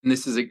and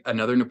this is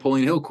another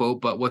Napoleon Hill quote,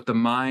 but what the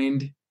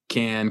mind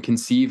can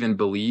conceive and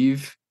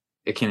believe,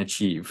 it can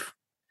achieve.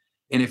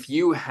 And if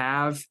you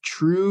have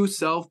true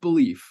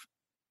self-belief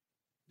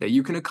that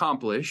you can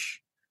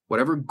accomplish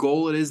whatever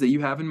goal it is that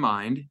you have in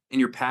mind, and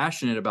you're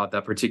passionate about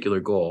that particular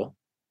goal,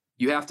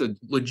 you have to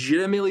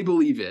legitimately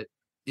believe it.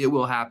 It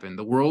will happen.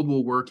 The world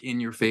will work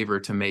in your favor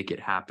to make it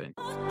happen.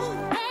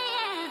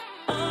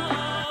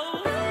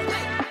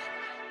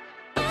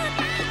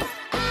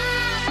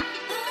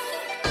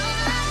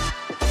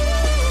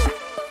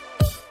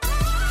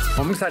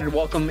 I'm excited to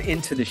welcome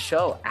into the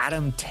show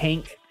Adam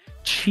Tank,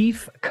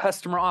 Chief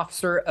Customer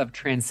Officer of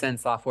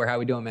Transcend Software. How are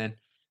we doing, man?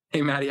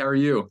 Hey, Maddie, how are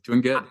you?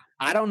 Doing good.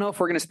 I don't know if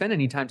we're going to spend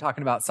any time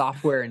talking about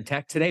software and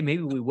tech today.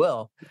 Maybe we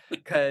will,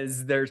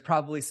 because there's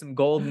probably some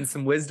gold and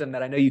some wisdom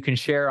that I know you can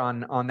share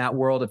on that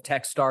world of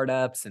tech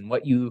startups and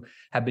what you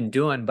have been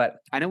doing. But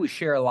I know we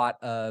share a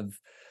lot of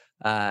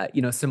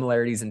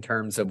similarities in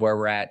terms of where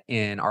we're at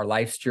in our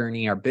life's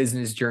journey, our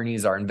business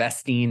journeys, our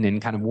investing,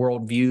 and kind of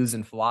worldviews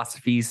and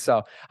philosophies.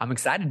 So I'm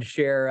excited to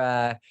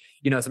share,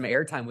 some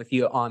airtime with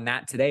you on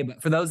that today.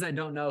 But for those that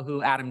don't know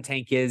who Adam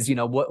Tank is,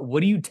 what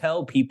do you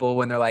tell people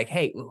when they're like,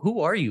 "Hey, who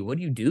are you? What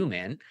do you do,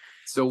 man?"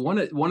 So one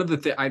of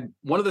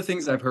the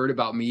things I've heard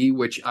about me,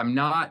 which I'm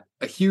not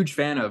a huge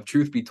fan of,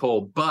 truth be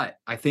told, but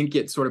I think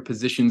it sort of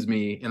positions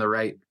me in the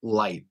right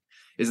light,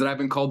 is that I've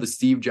been called the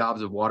Steve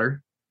Jobs of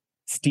water.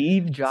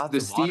 Steve Jobs. The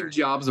Steve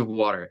Jobs of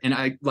water. And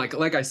I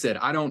like I said,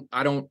 I don't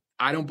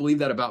believe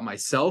that about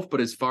myself,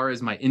 but as far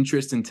as my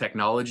interest in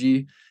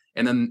technology,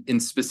 and then in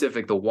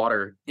specific the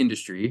water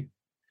industry,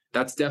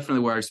 that's definitely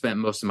where I've spent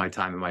most of my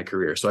time in my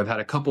career. So I've had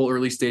a couple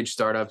early stage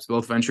startups,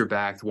 both venture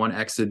backed, one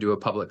exit to a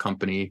public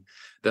company.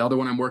 The other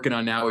one I'm working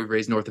on now, we've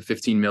raised north of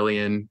 15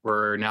 million.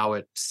 We're now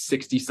at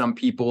 60 some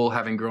people,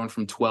 having grown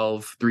from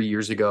 12 3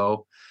 years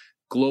ago.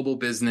 Global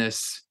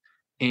business.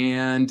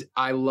 And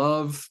I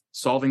love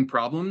solving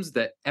problems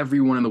that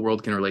everyone in the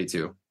world can relate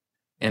to.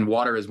 And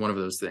water is one of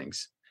those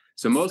things.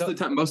 So most of the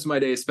time, most of my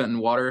day is spent in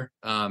water.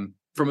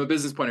 From a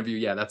business point of view,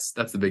 yeah, that's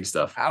the big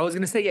stuff. I was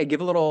going to say, yeah, give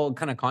a little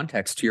kind of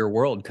context to your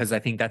world, because I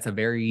think that's a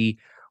very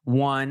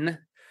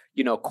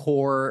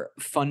core,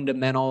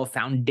 fundamental,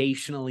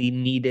 foundationally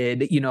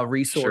needed,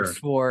 resource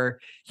for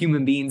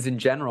human beings in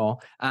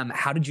general.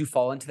 How did you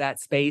fall into that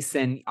space?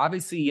 And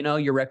obviously,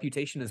 your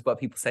reputation is what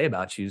people say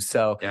about you.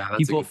 So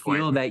people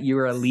feel that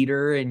you're a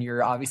leader and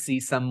you're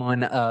obviously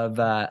someone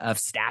of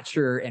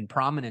stature and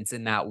prominence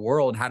in that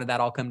world. How did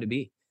that all come to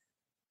be?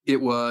 It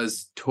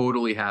was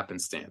totally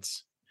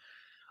happenstance.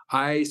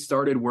 I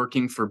started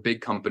working for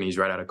big companies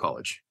right out of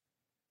college.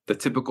 The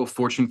typical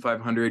Fortune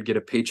 500, get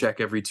a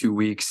paycheck every 2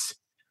 weeks.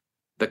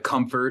 The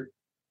comfort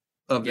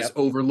of this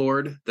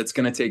overlord that's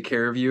going to take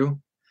care of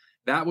you.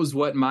 That was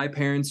what my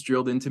parents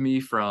drilled into me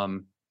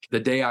from the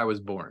day I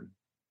was born.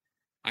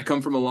 I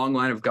come from a long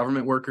line of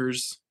government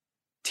workers,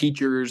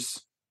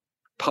 teachers,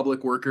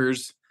 public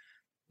workers.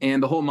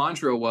 And the whole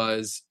mantra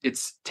was,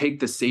 it's take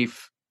the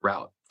safe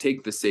route,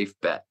 take the safe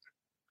bet.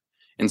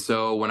 And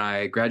so when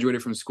I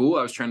graduated from school,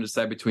 I was trying to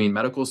decide between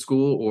medical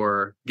school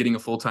or getting a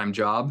full-time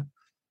job.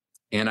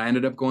 And I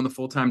ended up going the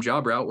full-time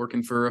job route,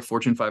 working for a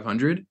Fortune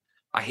 500.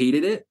 I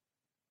hated it.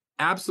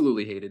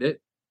 Absolutely hated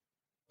it.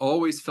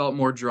 Always felt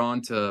more drawn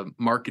to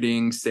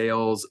marketing,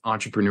 sales,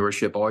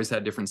 entrepreneurship. Always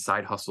had different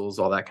side hustles,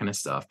 all that kind of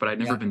stuff. But I'd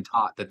never been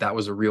taught that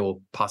was a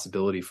real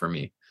possibility for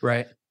me.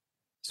 Right.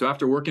 So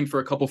after working for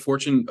a couple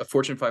Fortune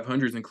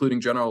 500s, including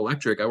General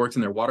Electric, I worked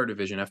in their water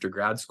division after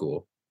grad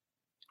school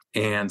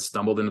and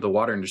stumbled into the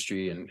water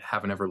industry and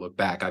haven't ever looked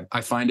back.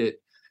 I find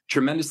it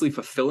tremendously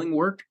fulfilling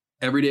work.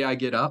 Every day I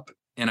get up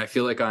and I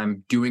feel like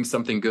I'm doing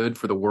something good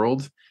for the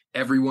world.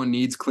 Everyone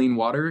needs clean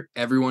water.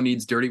 Everyone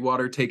needs dirty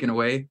water taken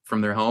away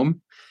from their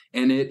home.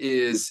 And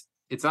it's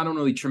not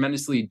only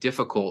tremendously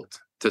difficult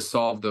to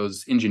solve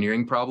those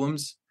engineering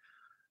problems,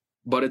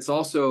 but it's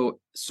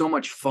also so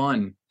much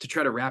fun to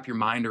try to wrap your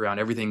mind around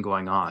everything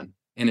going on.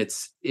 And it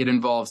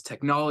involves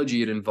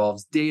technology, it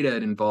involves data,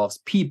 it involves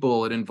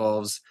people, it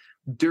involves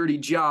dirty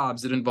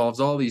jobs, it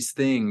involves all these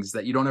things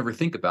that you don't ever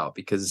think about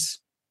because,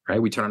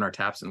 right, we turn on our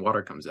taps and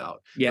water comes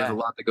out. Yeah. There's a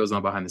lot that goes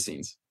on behind the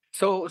scenes.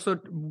 So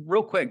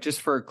real quick,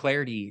 just for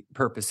clarity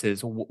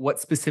purposes,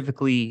 what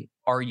specifically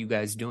are you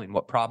guys doing?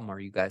 What problem are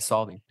you guys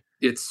solving?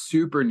 It's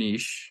super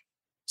niche.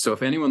 So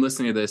if anyone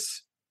listening to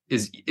this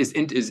is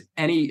in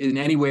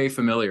any way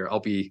familiar, I'll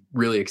be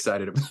really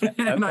excited about it.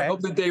 And I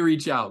hope that they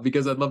reach out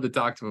because I'd love to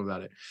talk to them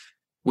about it.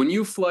 When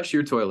you flush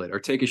your toilet or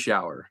take a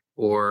shower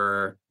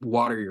or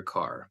wash your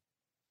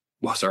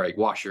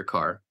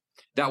car,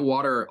 that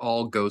water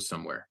all goes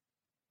somewhere.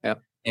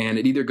 Yep. And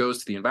it either goes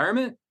to the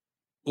environment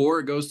or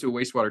it goes to a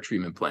wastewater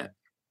treatment plant.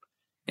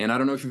 And I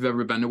don't know if you've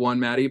ever been to one,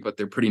 Maddie, but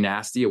they're pretty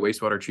nasty, a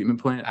wastewater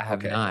treatment plant. I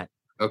have not.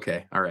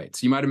 Okay. All right.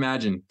 So you might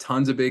imagine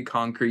tons of big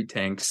concrete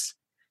tanks.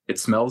 It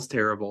smells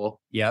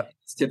terrible. Yep.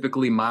 It's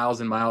typically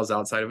miles and miles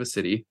outside of a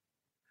city.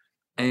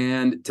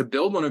 And to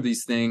build one of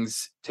these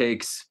things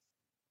takes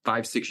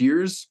 5-6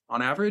 years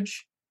on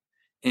average,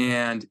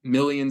 and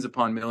millions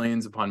upon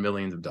millions upon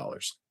millions of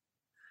dollars.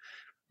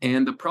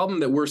 And the problem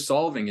that we're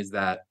solving is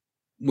that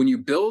when you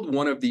build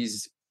one of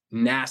these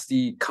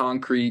nasty,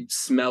 concrete,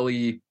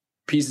 smelly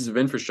pieces of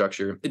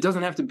infrastructure, it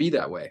doesn't have to be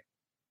that way.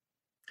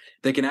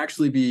 They can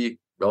actually be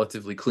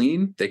relatively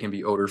clean. They can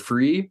be odor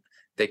free.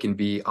 They can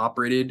be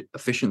operated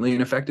efficiently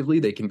and effectively.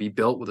 They can be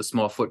built with a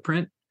small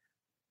footprint.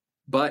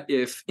 But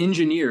if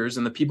engineers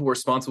and the people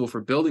responsible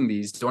for building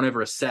these don't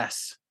ever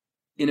assess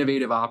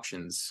innovative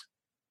options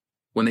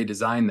when they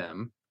design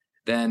them,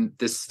 then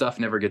this stuff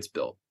never gets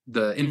built.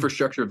 The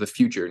infrastructure of the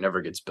future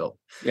never gets built.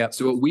 Yep.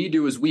 So what we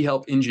do is we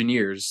help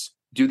engineers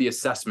do the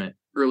assessment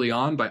early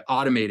on by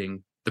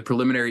automating the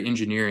preliminary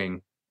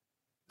engineering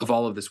of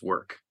all of this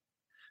work.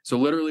 So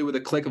literally with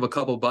a click of a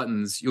couple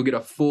buttons, you'll get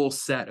a full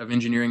set of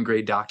engineering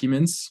grade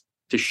documents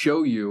to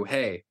show you,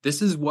 hey,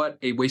 this is what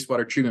a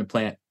wastewater treatment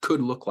plant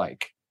could look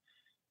like,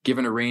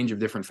 given a range of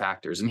different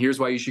factors. And here's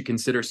why you should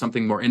consider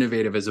something more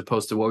innovative as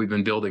opposed to what we've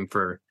been building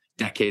for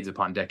decades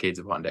upon decades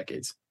upon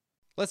decades.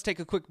 Let's take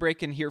a quick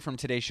break and hear from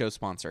today's show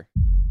sponsor.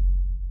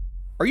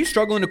 Are you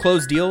struggling to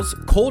close deals?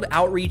 Cold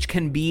outreach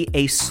can be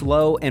a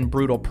slow and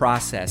brutal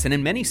process, and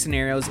in many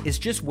scenarios, it's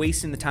just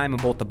wasting the time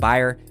of both the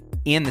buyer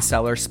and the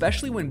seller,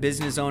 especially when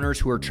business owners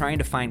who are trying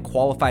to find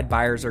qualified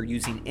buyers are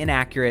using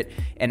inaccurate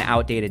and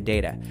outdated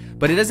data.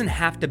 But it doesn't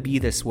have to be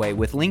this way.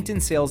 With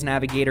LinkedIn Sales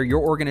Navigator,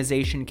 your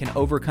organization can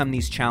overcome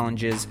these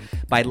challenges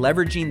by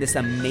leveraging this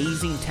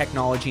amazing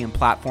technology and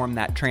platform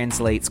that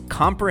translates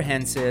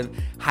comprehensive,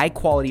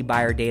 high-quality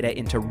buyer data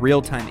into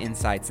real-time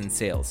insights in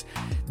sales.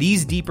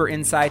 These deeper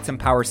insights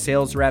empower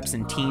sales reps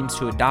and teams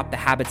to adopt the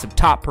habits of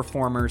top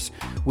performers,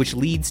 which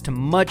leads to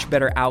much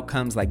better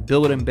outcomes like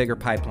building bigger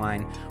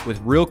pipeline with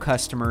real customers,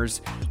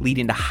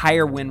 leading to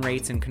higher win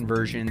rates and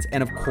conversions,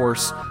 and of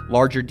course,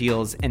 larger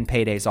deals and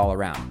paydays all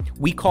around.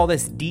 We call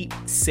this deep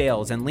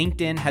sales, and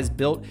LinkedIn has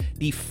built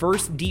the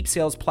first deep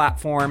sales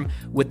platform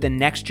with the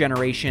next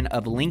generation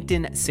of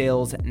LinkedIn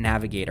Sales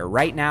Navigator.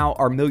 Right now,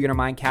 our Millionaire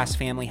Mindcast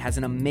family has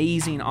an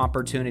amazing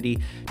opportunity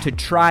to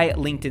try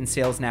LinkedIn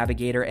Sales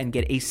Navigator and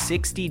get a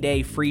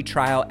 60-day free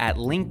trial at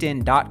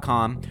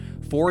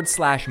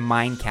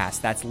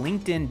linkedin.com/Mindcast. That's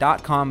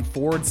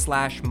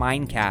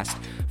linkedin.com/Mindcast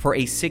for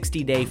a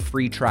 60-day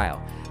free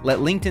trial. Let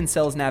LinkedIn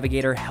Sales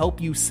Navigator help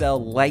you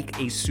sell like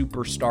a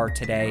superstar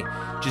today.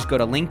 Just go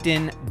to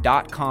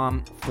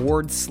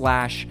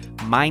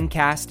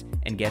linkedin.com/Mindcast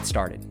and get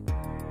started.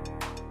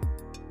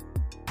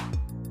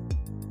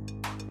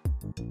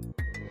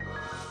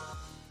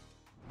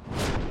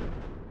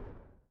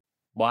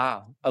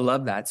 Wow, I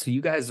love that. So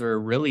you guys are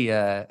really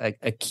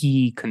a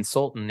key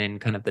consultant in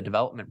kind of the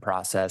development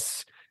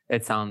process,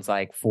 it sounds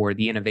like, for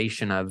the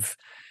innovation of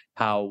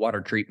how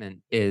water treatment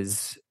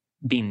is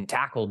being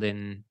tackled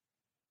in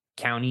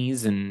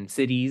counties and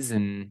cities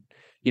and,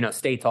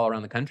 states all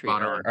around the country.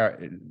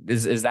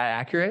 Is that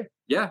accurate?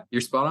 Yeah,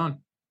 you're spot on.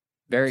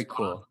 Very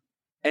cool.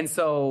 And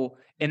so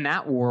in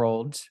that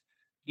world,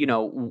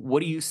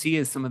 what do you see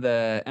as some of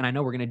the, and I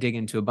know we're going to dig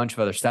into a bunch of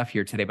other stuff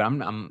here today, but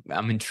I'm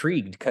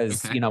intrigued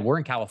because, we're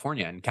in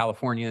California, and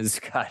California's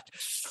got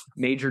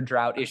major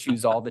drought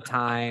issues all the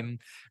time,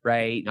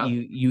 right? Yep.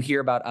 You hear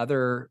about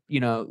other,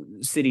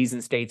 cities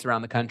and states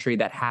around the country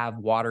that have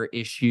water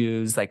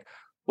issues. Like,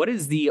 what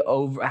is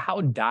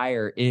how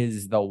dire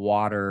is the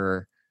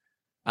water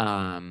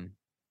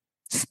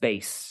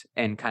space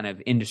and kind of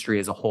industry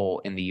as a whole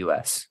in the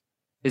US?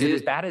 Is it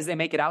as bad as they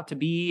make it out to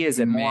be? Is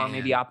it more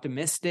maybe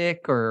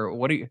optimistic, or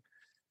what are you?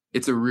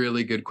 It's a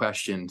really good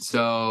question.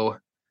 So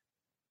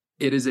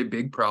it is a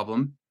big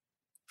problem.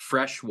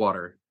 Fresh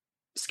water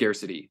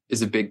scarcity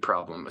is a big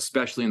problem,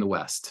 especially in the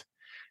West.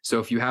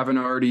 So if you haven't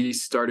already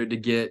started to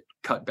get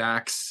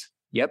cutbacks,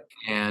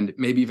 and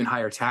maybe even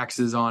higher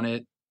taxes on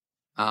it,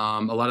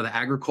 a lot of the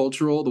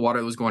water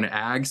that was going to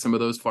ag, some of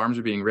those farms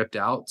are being ripped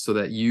out so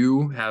that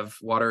you have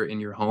water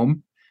in your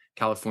home.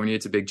 California,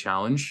 it's a big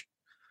challenge.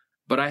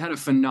 But I had a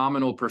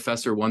phenomenal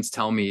professor once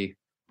tell me,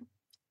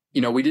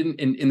 we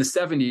didn't, in the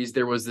 70s,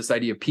 there was this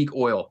idea of peak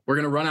oil. We're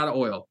going to run out of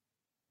oil.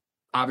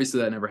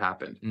 Obviously, that never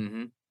happened.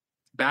 Mm-hmm.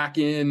 Back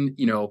in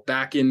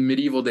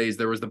medieval days,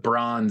 there was the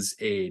Bronze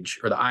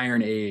Age or the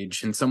Iron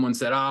Age. And someone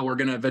said, we're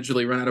going to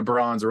eventually run out of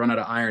bronze or run out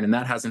of iron. And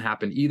that hasn't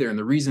happened either. And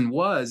the reason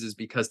is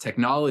because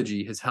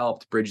technology has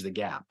helped bridge the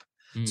gap.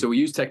 Mm. So we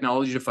use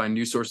technology to find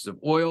new sources of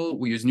oil.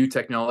 We use new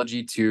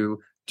technology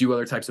to do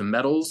other types of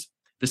metals.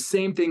 The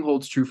same thing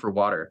holds true for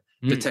water.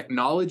 The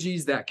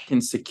technologies that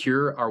can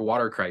secure our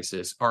water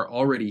crisis are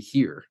already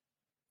here.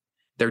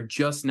 They're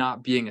just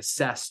not being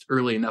assessed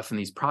early enough in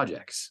these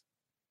projects.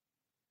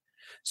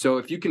 So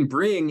if you can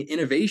bring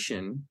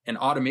innovation and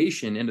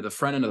automation into the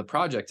front end of the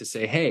project to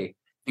say, hey,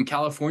 in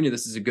California,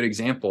 this is a good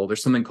example.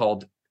 There's something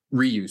called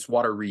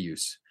water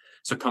reuse.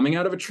 So coming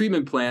out of a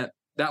treatment plant,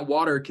 that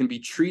water can be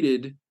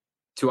treated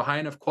to a high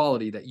enough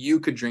quality that you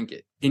could drink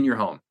it in your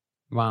home.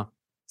 Wow.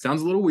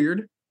 Sounds a little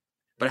weird,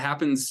 but it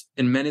happens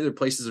in many other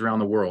places around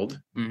the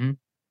world. Mm-hmm.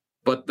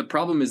 But the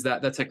problem is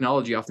that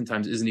technology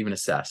oftentimes isn't even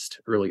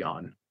assessed early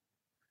on.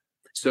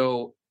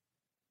 So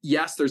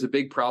yes, there's a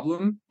big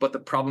problem, but the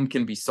problem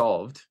can be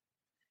solved.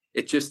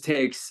 It just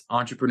takes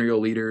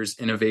entrepreneurial leaders,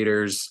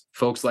 innovators,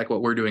 folks like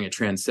what we're doing at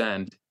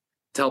Transcend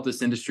to help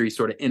this industry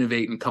sort of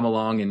innovate and come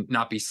along and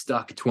not be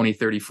stuck 20,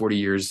 30, 40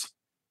 years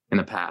in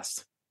the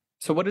past.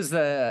 So what does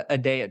a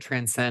day at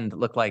Transcend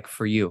look like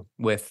for you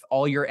with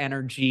all your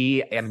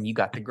energy? I mean, you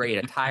got the great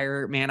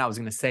attire, man. I was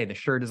going to say the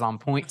shirt is on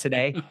point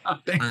today.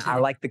 I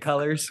like the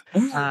colors.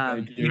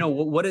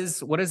 What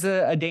is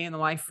a day in the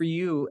life for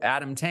you,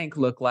 Adam Tank,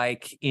 look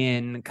like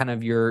in kind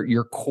of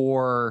your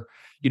core,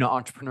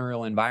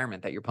 entrepreneurial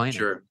environment that you're playing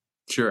in?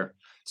 Sure.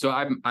 So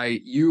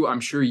I'm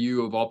sure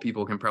you of all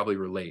people can probably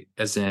relate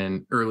as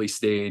an early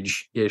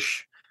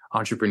stage-ish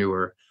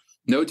entrepreneur.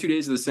 No 2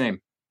 days are the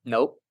same.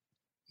 Nope.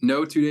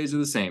 No 2 days are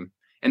the same.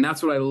 And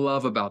that's what I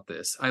love about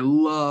this. I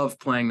love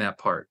playing that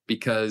part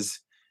because,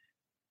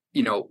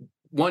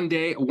 one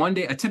day,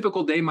 a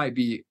typical day might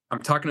be,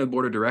 I'm talking to the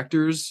board of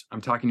directors,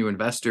 I'm talking to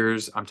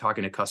investors, I'm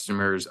talking to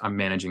customers, I'm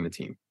managing the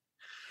team.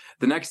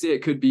 The next day,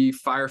 it could be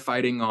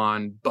firefighting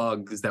on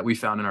bugs that we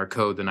found in our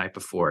code the night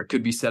before. It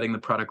could be setting the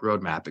product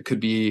roadmap. It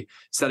could be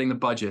setting the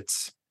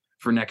budgets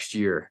for next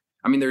year.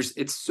 I mean,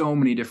 it's so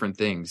many different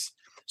things.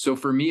 So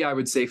for me, I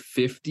would say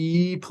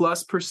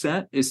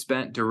 50+% is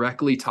spent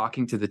directly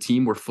talking to the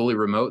team. We're fully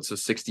remote. So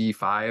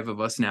 65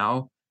 of us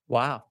now.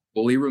 Wow.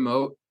 Fully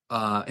remote.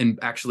 And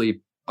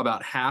actually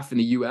about half in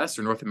the US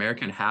or North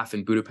America and half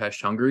in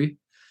Budapest, Hungary.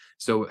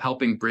 So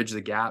helping bridge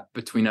the gap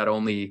between not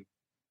only,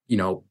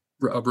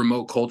 a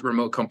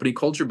remote company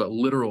culture, but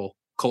literal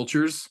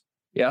cultures.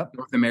 Yeah.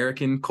 North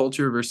American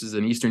culture versus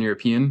an Eastern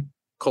European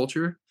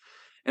culture.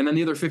 And then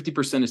the other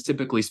 50% is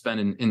typically spent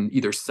in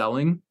either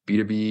selling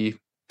B2B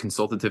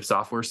consultative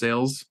software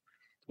sales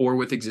or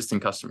with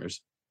existing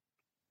customers.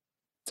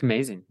 It's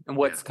amazing. And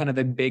what's kind of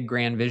the big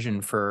grand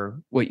vision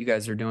for what you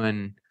guys are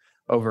doing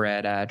over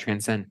at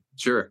Transcend?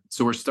 Sure.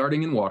 So we're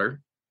starting in water.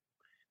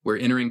 We're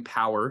entering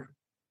power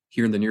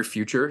here in the near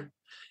future.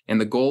 And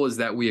the goal is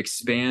that we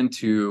expand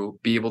to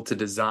be able to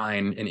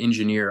design and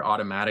engineer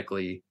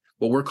automatically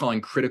what we're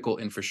calling critical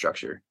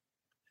infrastructure.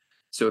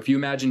 So if you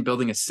imagine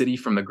building a city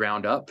from the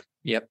ground up,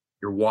 yep,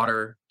 your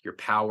water, your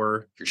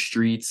power, your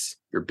streets,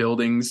 your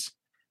buildings,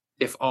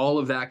 if all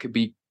of that could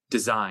be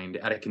designed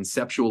at a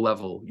conceptual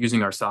level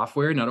using our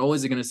software, not only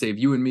is it going to save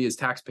you and me as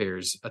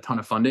taxpayers a ton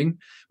of funding,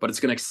 but it's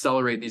going to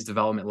accelerate these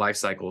development life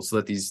cycles so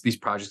that these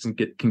projects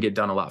can get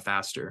done a lot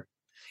faster.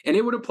 And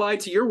it would apply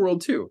to your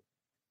world too,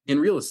 in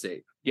real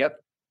estate.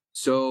 Yep.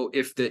 So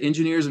if the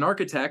engineers and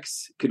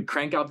architects could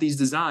crank out these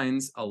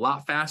designs a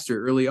lot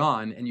faster early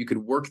on, and you could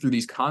work through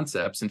these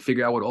concepts and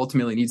figure out what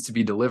ultimately needs to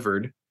be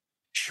delivered,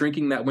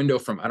 shrinking that window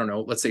from,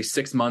 let's say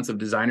 6 months of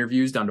design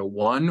reviews down to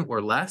 1 or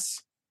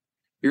less,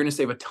 you're going to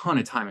save a ton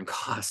of time and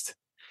cost.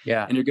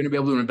 Yeah. And you're going to be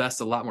able to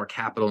invest a lot more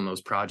capital in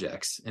those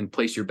projects and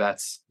place your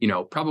bets,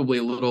 probably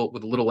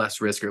with a little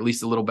less risk, or at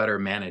least a little better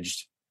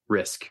managed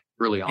risk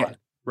early on. Yeah.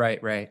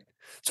 Right.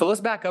 So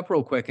let's back up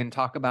real quick and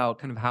talk about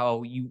kind of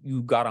how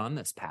you got on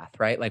this path,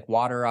 right? Like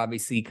water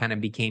obviously kind of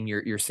became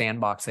your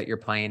sandbox that you're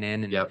playing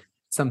in, and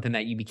something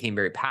that you became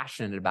very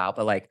passionate about.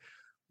 But like,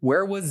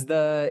 where was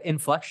the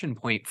inflection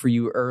point for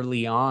you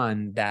early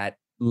on that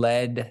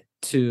led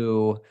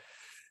to,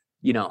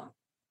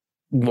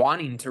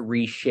 wanting to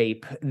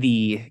reshape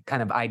the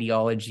kind of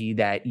ideology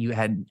that you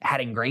had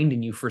ingrained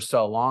in you for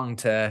so long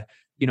to,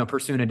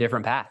 pursuing a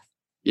different path?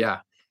 Yeah.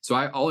 So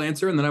I'll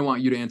answer, and then I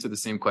want you to answer the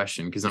same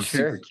question because I'm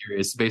super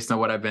curious based on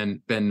what I've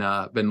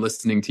been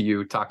listening to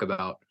you talk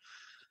about.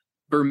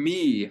 For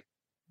me,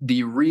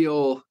 the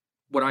real,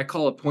 what I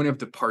call a point of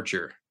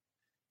departure,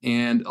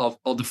 and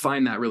I'll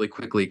define that really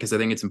quickly because I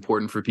think it's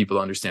important for people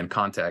to understand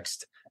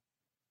context.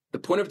 The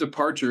point of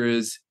departure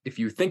is, if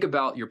you think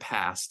about your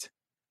past,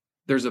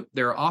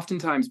 there are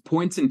oftentimes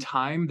points in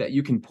time that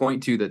you can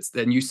point to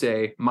then you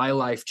say, my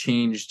life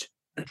changed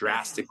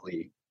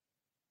drastically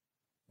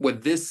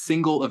with this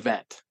single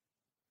event.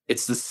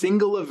 It's the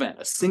single event,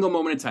 a single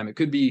moment in time. It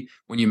could be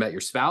when you met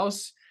your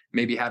spouse,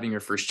 maybe having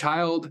your first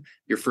child,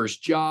 your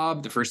first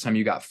job, the first time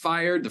you got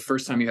fired, the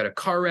first time you had a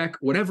car wreck,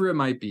 whatever it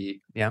might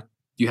be. Yeah.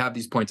 You have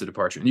these points of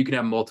departure, and you can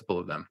have multiple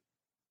of them.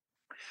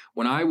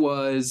 When I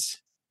was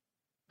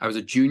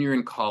a junior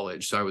in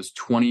college, so I was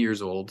 20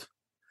 years old,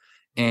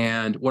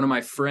 and one of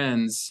my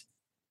friends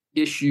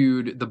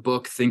issued the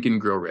book Think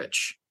and Grow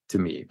Rich to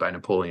me by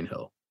Napoleon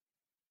Hill.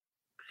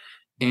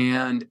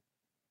 And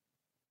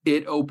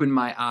it opened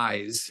my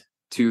eyes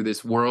to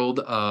this world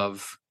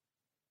of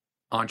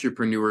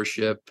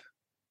entrepreneurship,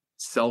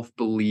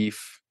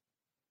 self-belief,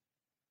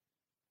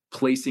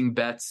 placing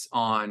bets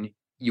on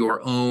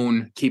your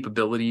own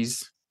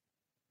capabilities,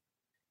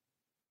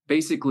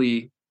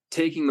 basically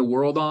taking the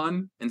world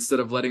on instead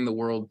of letting the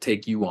world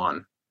take you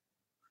on.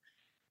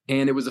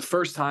 And it was the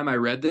first time I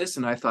read this,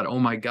 and I thought, oh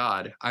my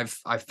God, I've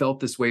felt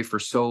this way for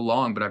so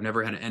long, but I've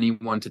never had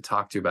anyone to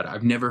talk to about it.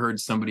 I've never heard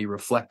somebody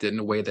reflect it in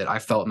a way that I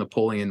felt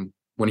Napoleon,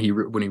 when he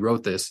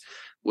wrote this,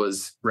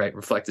 was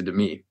reflected to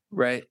me.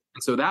 Right.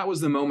 And so that was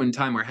the moment in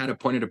time where I had a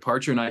point of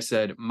departure, and I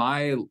said,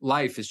 my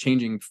life is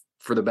changing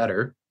for the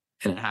better,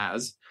 and it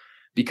has,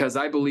 because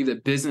I believe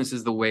that business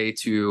is the way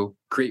to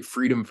create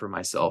freedom for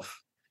myself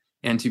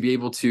and to be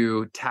able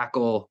to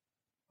tackle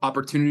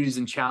opportunities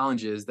and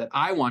challenges that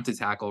I want to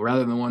tackle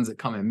rather than the ones that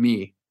come at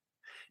me.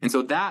 And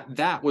so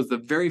that was the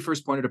very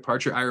first point of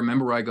departure. I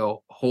remember where I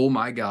go, oh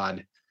my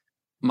God,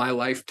 my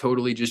life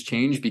totally just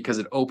changed because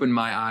it opened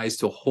my eyes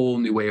to a whole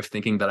new way of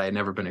thinking that I had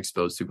never been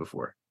exposed to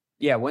before.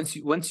 Yeah. Once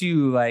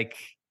you like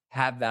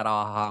have that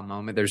aha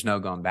moment, there's no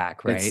going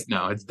back, right?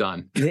 It's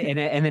done.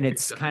 And then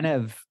it's kind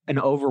of an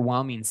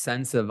overwhelming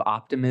sense of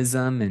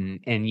optimism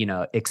and, you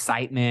know,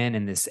 excitement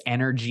and this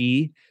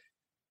energy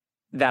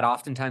that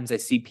oftentimes I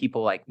see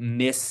people like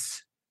misapply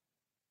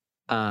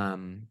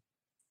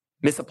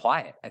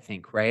it, I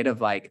think, right?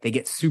 Of like, they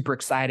get super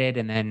excited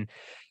and then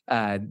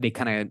they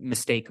kind of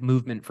mistake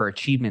movement for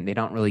achievement. They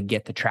don't really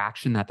get the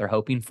traction that they're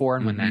hoping for.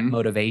 And when that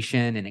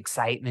motivation and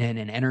excitement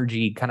and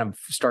energy kind of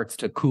starts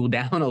to cool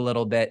down a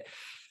little bit,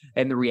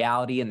 and the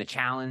reality and the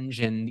challenge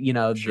and, you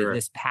know,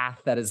 this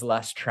path that is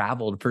less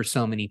traveled for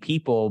so many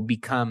people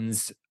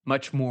becomes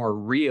much more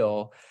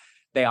real,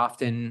 they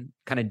often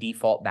kind of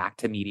default back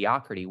to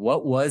mediocrity.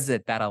 What was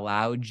it that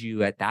allowed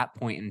you at that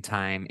point in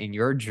time in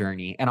your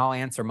journey? And I'll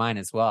answer mine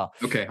as well.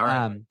 Okay. All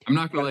right. I'm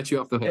not going to let you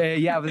off the hook.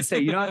 Yeah, I was going to say,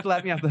 you don't have to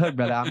let me off the hook,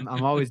 brother.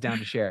 I'm always down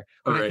to share.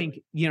 But I think,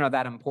 you know,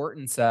 that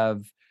importance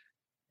of,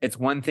 it's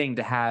one thing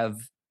to have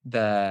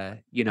the,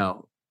 you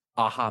know,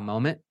 aha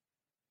moment.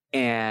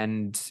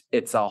 And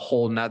it's a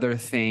whole nother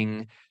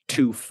thing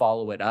to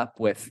follow it up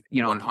with,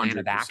 you know, a plan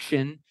of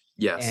action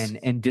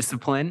and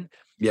discipline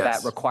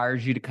that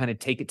requires you to kind of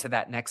take it to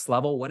that next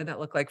level. What did that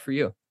look like for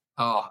you?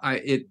 Oh, I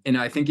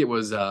think it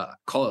was,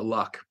 call it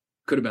luck.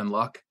 Could have been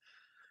luck.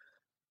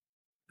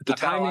 I've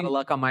had a lot of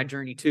luck on my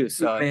journey too.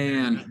 So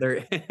man,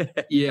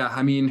 yeah,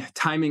 I mean,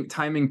 timing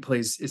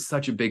is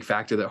such a big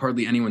factor that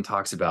hardly anyone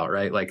talks about,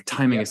 right? Like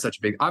timing is such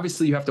a big,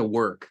 obviously you have to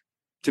work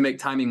to make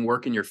timing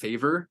work in your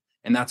favor.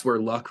 And that's where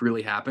luck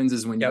really happens,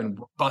 is when you've been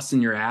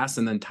busting your ass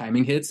and then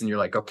timing hits and you're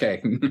like,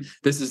 okay,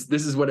 this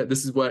is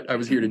what I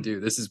was here to do.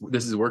 This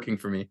is working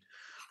for me.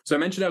 So I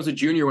mentioned I was a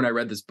junior when I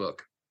read this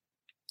book.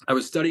 I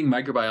was studying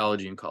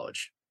microbiology in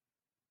college.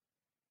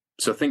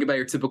 So think about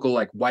your typical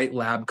like white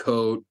lab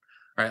coat,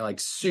 right?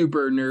 Like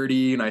super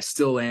nerdy, and I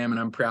still am,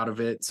 and I'm proud of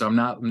it. So I'm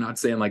not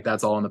saying like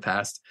that's all in the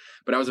past,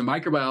 but I was a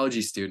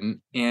microbiology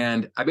student,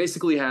 and I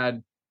basically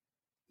had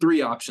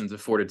 3 options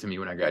afforded to me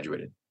when I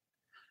graduated.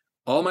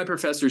 All my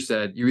professors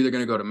said, you're either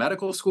going to go to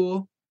medical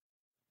school,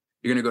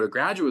 you're going to go to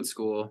graduate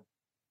school,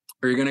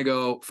 or you're going to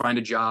go find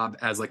a job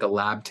as like a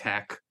lab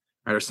tech,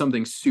 right, or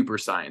something super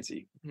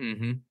sciencey.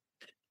 Mm-hmm.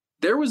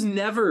 There was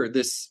never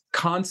this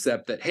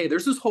concept that, hey,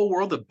 there's this whole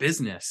world of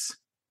business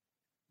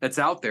that's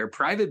out there,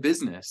 private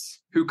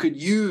business, who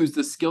could use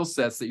the skill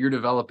sets that you're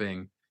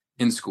developing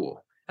in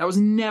school. That was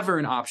never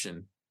an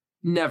option.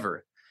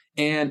 Never.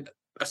 And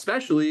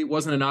especially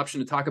wasn't an option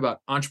to talk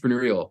about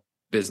entrepreneurial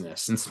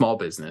business and small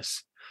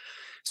business.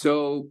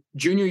 So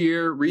junior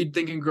year, read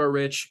Think and Grow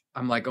Rich.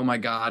 I'm like, oh my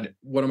God,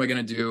 what am I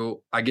going to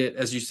do? I get,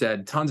 as you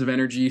said, tons of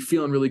energy,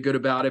 feeling really good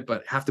about it,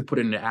 but have to put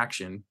it into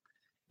action.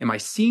 In my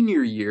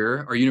senior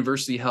year, our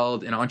university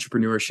held an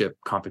entrepreneurship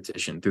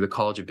competition through the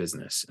College of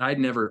Business. I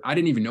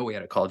didn't even know we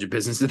had a College of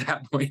Business at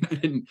that point.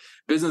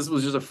 Business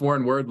was just a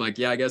foreign word. Like,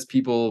 yeah, I guess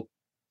people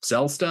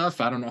sell stuff.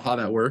 I don't know how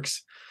that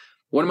works.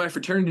 One of my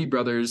fraternity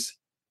brothers,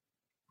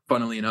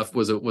 funnily enough,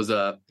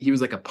 he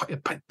was like a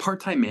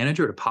part-time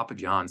manager at Papa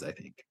John's, I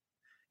think.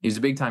 He's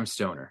a big time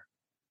stoner.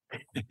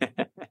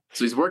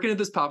 So he's working at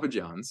this Papa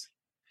John's.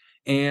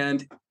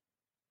 And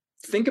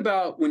think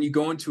about when you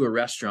go into a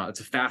restaurant, it's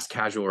a fast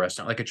casual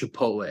restaurant, like a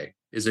Chipotle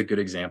is a good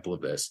example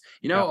of this.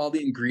 You know, all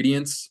the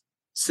ingredients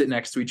sit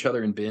next to each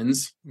other in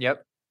bins.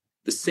 Yep.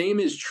 The same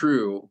is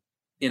true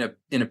in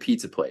a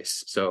pizza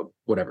place. So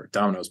whatever,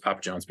 Domino's,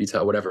 Papa John's, Pizza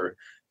Hut, whatever.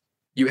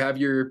 You have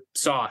your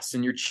sauce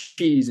and your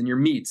cheese and your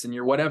meats and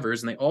your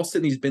whatevers, and they all sit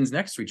in these bins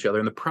next to each other.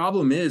 And the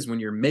problem is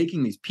when you're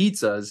making these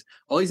pizzas,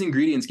 all these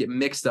ingredients get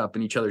mixed up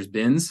in each other's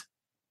bins.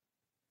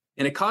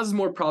 And it causes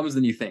more problems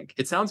than you think.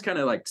 It sounds kind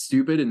of like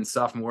stupid and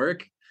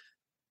sophomoric,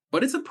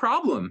 but it's a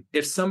problem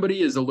if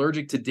somebody is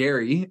allergic to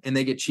dairy and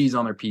they get cheese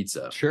on their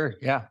pizza. Sure,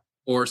 yeah.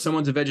 Or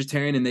someone's a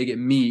vegetarian and they get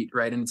meat,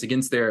 right? And it's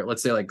against their,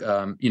 let's say like,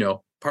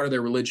 part of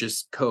their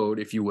religious code,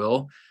 if you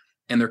will.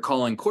 And they're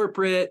calling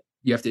corporate.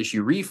 You have to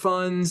issue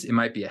refunds. It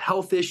might be a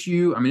health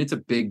issue. I mean, it's a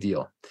big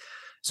deal.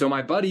 So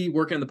my buddy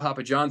working in the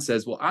Papa John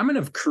says, well, I'm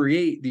going to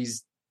create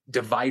these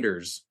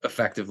dividers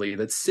effectively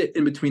that sit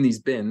in between these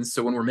bins.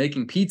 So when we're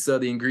making pizza,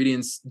 the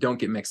ingredients don't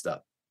get mixed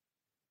up.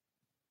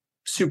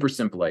 Super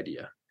simple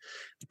idea.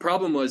 The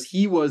problem was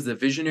he was the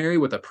visionary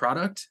with a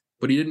product,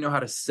 but he didn't know how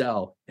to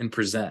sell and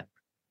present.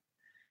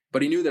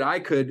 But he knew that I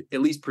could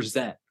at least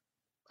present.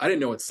 I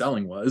didn't know what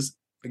selling was.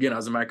 Again, I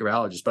was a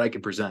microbiologist, but I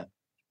could present.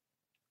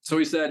 So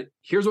he said,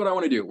 here's what I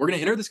want to do. We're going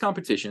to enter this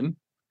competition.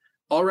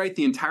 I'll write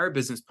the entire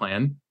business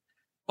plan.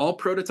 I'll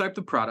prototype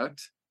the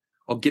product.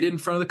 I'll get it in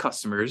front of the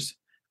customers.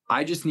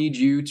 I just need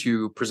you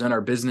to present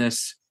our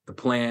business, the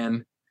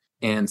plan,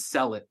 and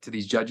sell it to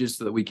these judges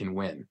so that we can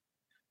win.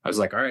 I was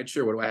like, all right,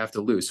 sure. What do I have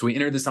to lose? So we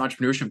entered this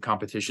entrepreneurship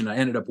competition. I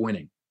ended up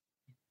winning.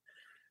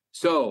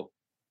 So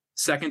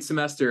second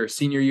semester,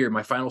 senior year,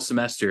 my final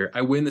semester,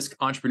 I win this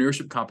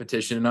entrepreneurship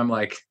competition. And I'm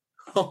like,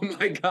 oh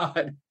my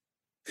God,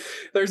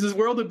 there's this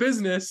world of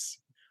business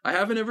I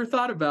haven't ever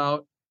thought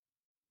about.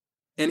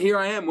 And here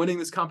I am winning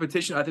this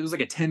competition. I think it was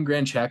like a 10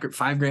 grand check or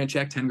 $5 grand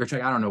check, 10 grand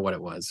check. I don't know what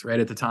it was right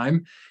at the time.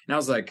 And I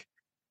was like,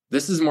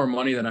 this is more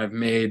money than I've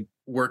made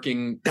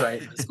working,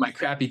 right? It's my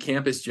crappy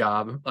campus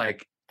job.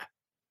 Like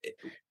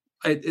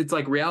it's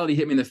like reality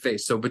hit me in the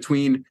face. So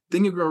between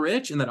Think and Grow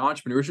Rich and that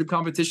entrepreneurship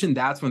competition,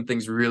 that's when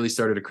things really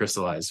started to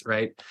crystallize,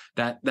 right?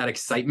 That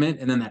excitement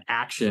and then that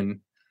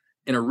action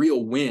and a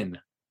real win.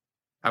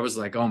 I was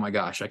like, oh my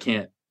gosh, I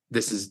can't,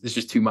 this is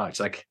just too much.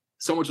 Like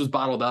so much was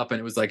bottled up and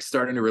it was like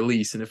starting to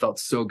release and it felt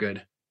so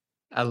good.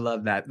 I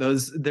love that.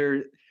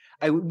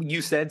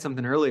 You said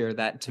something earlier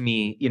that to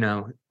me,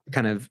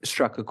 kind of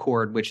struck a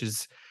chord, which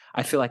is,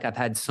 I feel like I've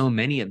had so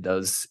many of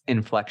those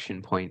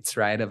inflection points,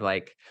 right? Of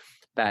like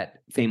that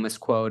famous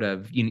quote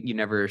of you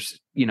never,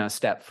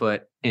 step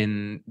foot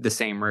in the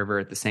same river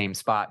at the same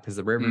spot because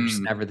the river's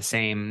never the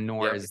same,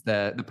 nor is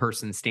the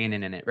person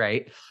standing in it,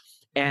 right?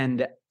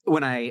 And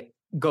when I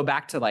go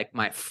back to like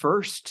my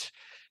first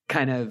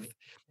kind of,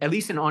 at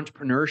least in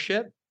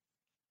entrepreneurship,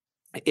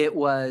 it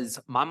was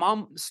my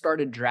mom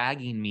started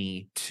dragging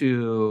me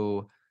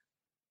to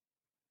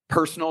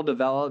personal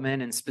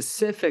development and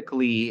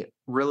specifically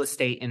real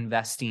estate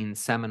investing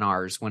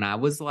seminars when I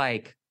was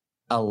like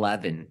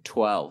 11,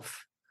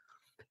 12.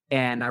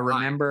 And I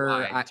remember,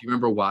 why? Do you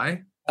remember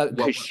why?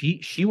 Because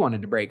she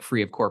wanted to break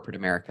free of corporate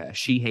America.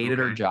 She hated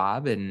her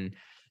job, and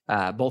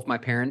both my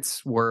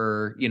parents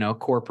were,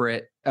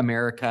 corporate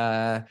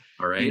America,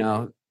 all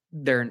right,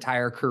 their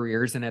entire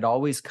careers. And it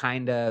always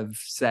kind of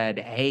said,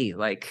 hey,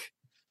 like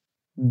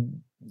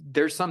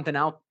there's something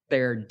out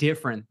there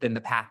different than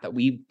the path that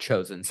we've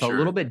chosen. So a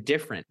little bit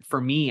different for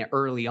me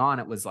early on.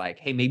 It was like,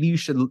 hey, maybe you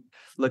should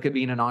look at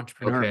being an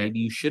entrepreneur. Maybe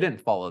you shouldn't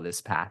follow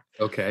this path.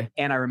 Okay.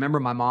 And I remember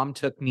my mom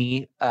took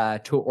me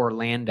to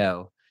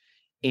Orlando,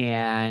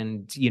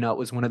 and, it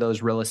was one of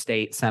those real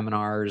estate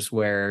seminars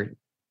where,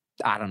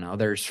 I don't know,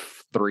 there's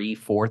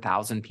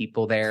 3,000-4,000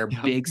 people there,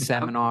 big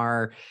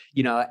seminar,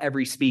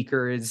 every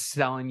speaker is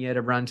telling you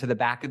to run to the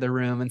back of the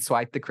room and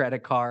swipe the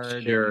credit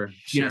card, and,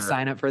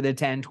 sign up for the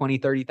 $10,000,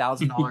 $20,000,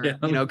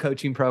 $30,000,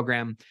 coaching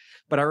program.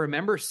 But I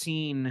remember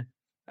seeing,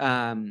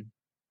 I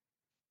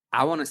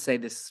want to say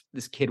this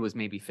kid was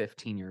maybe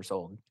 15 years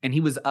old, and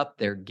he was up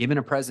there giving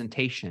a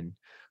presentation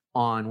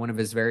on one of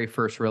his very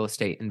first real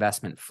estate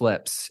investment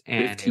flips.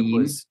 And 15? It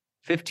was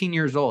 15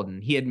 years old,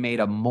 and he had made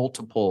a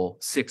multiple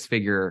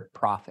 6-figure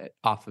profit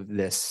off of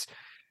this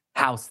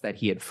house that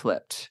he had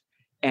flipped.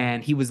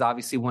 And he was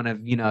obviously one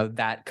of,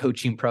 that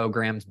coaching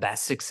program's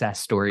best success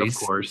stories.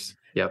 Of course.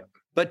 Yep.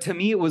 But to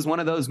me, it was one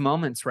of those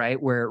moments,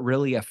 right, where it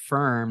really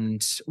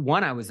affirmed,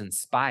 one, I was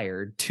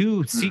inspired.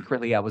 Two,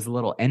 secretly, I was a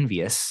little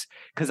envious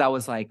because I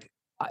was like,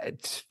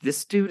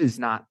 this dude is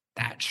not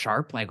that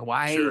sharp. Like,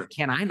 why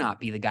can I not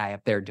be the guy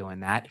up there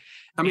doing that?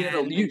 I mean, at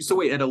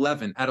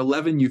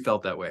 11, you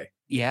felt that way.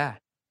 Yeah.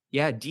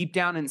 Yeah. Deep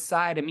down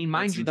inside. I mean,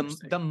 mind you,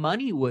 the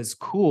money was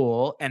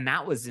cool and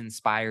that was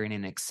inspiring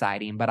and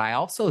exciting, but I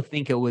also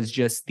think it was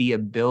just the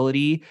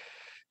ability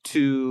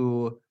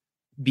to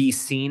be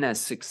seen as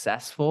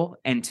successful.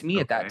 And to me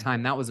at that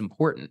time, that was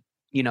important.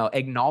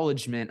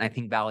 Acknowledgement, I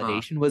think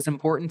validation was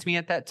important to me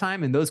at that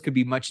time. And those could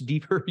be much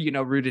deeper,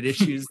 rooted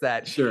issues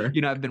that,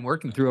 I've been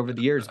working through over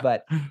the years.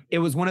 But it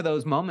was one of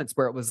those moments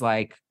where it was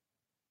like,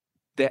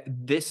 that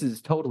this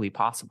is totally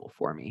possible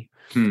for me.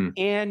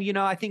 And,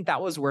 I think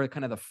that was where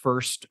kind of the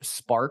first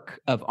spark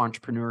of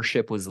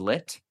entrepreneurship was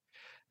lit.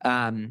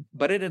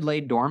 But it had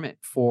laid dormant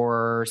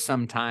for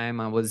some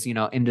time. I was,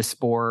 into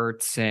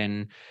sports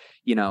and,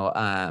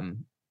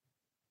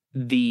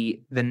 the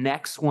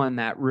next one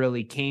that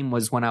really came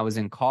was when I was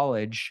in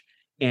college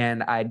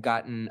and I'd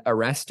gotten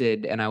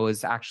arrested and I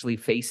was actually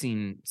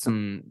facing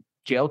some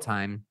jail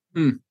time.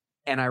 And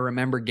I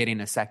remember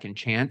getting a second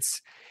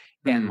chance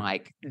and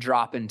like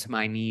dropping to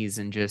my knees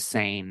and just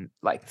saying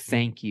like,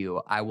 thank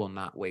you. I will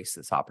not waste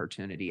this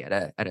opportunity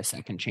at a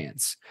second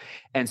chance.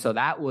 And so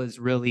that was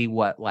really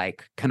what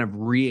like kind of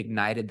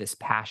reignited this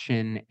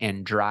passion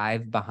and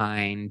drive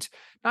behind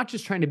not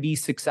just trying to be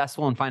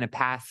successful and find a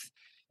path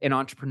in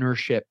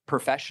entrepreneurship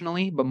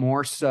professionally, but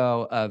more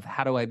so of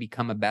how do I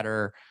become a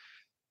better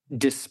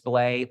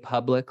display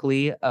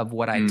publicly of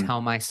what I tell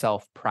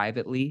myself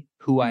privately,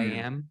 who I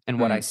am and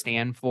what I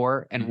stand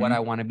for and what I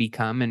want to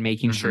become, and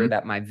making sure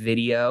that my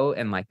video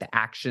and like the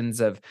actions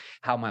of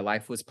how my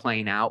life was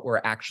playing out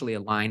were actually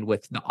aligned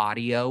with the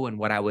audio and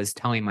what I was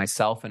telling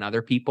myself and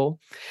other people.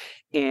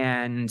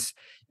 And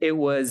it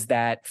was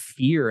that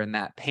fear and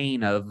that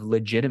pain of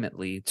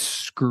legitimately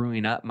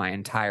screwing up my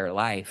entire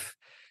life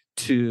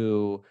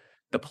to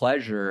the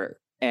pleasure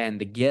and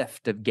the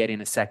gift of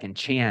getting a second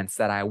chance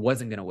that I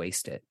wasn't going to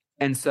waste it.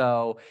 And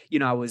so,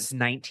 I was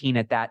 19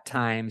 at that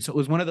time. So it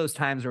was one of those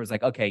times where it was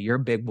like, okay, you're a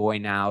big boy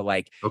now.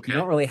 Like, you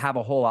don't really have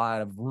a whole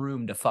lot of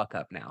room to fuck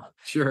up now.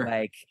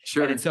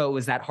 And so it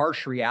was that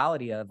harsh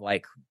reality of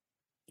like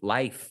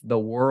life, the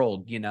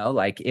world,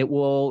 like it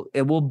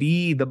will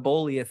be the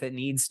bully if it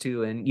needs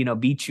to,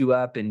 and, beat you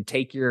up and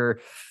take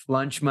your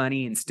lunch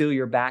money and steal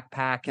your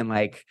backpack. And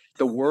like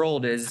the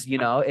world is,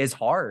 is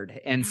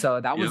hard. And so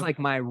that was like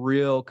my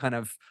real kind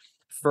of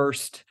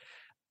first,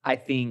 I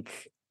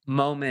think,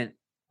 moment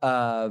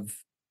of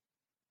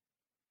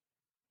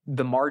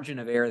the margin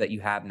of error that you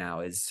have now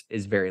is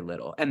very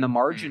little. And the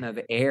margin of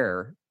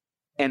error,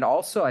 and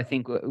also I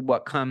think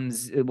what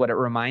it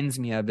reminds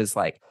me of is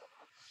like,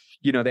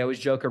 you know, they always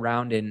joke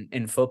around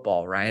in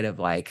football, right? Of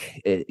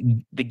like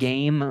the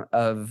game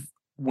of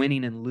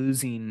winning and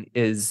losing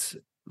is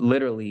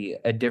literally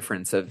a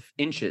difference of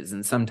inches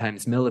and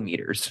sometimes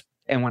millimeters.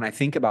 And when I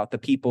think about the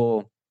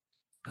people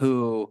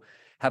who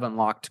have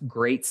unlocked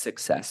great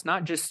success,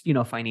 not just, you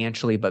know,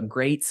 financially, but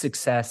great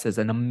success as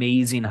an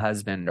amazing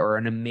husband or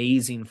an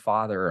amazing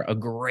father, a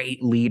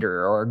great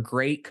leader or a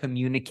great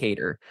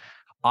communicator,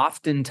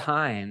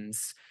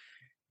 oftentimes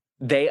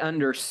they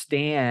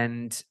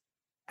understand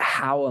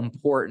how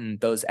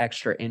important those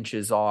extra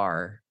inches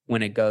are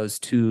when it goes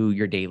to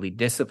your daily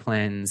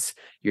disciplines,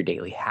 your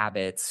daily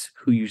habits,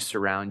 who you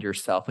surround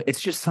yourself with.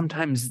 It's just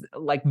sometimes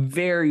like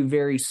very,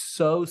 very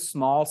so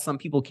small. Some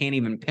people can't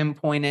even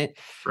pinpoint it,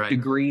 Right.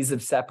 degrees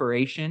of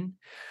separation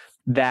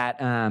that,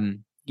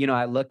 you know,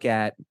 I look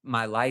at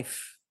my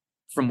life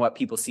from what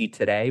people see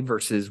today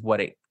versus what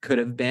it could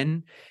have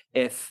been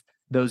if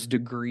those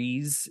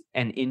degrees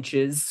and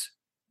inches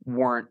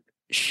weren't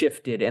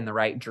shifted in the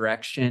right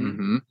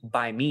direction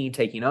by me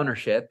taking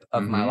ownership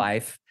of my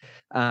life.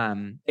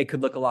 It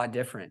could look a lot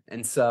different.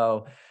 And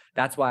so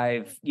that's why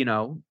I've, you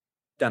know,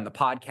 done the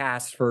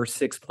podcast for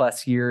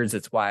 6+ years.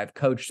 It's why I've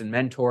coached and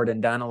mentored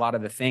and done a lot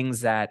of the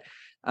things that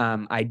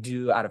I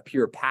do out of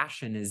pure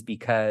passion, is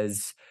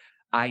because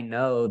I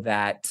know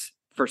that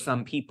for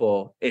some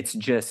people, it's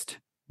just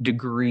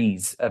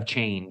degrees of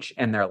change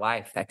in their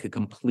life that could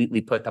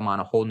completely put them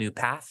on a whole new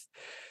path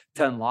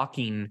to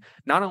unlocking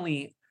not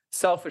only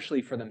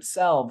selfishly for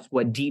themselves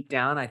what deep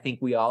down I think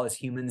we all as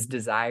humans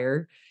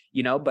desire,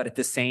 you know, but at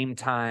the same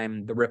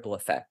time, the ripple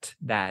effect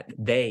that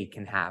they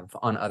can have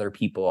on other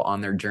people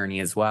on their journey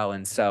as well.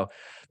 And so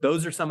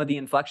those are some of the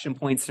inflection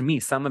points to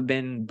me. Some have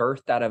been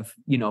birthed out of,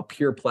 you know,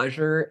 pure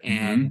pleasure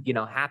and, you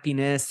know,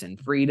 happiness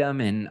and freedom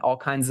and all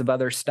kinds of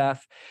other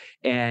stuff.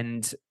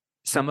 And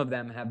some of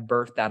them have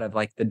birthed out of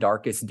like the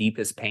darkest,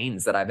 deepest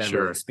pains that I've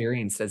ever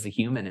experienced as a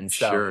human. And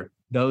so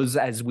those,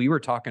 as we were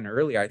talking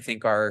earlier, I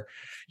think are,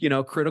 you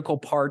know, critical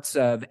parts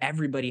of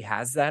everybody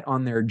has that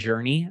on their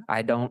journey.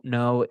 I don't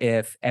know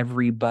if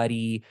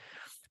everybody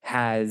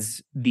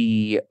has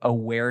the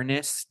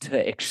awareness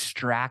to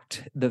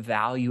extract the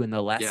value and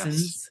the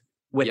lessons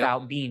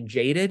without being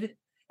jaded,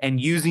 and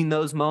using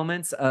those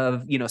moments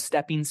of, you know,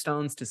 stepping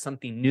stones to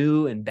something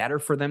new and better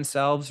for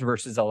themselves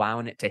versus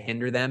allowing it to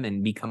hinder them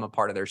and become a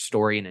part of their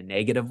story in a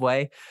negative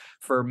way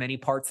for many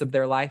parts of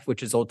their life,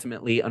 which is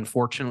ultimately,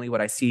 unfortunately, what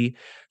I see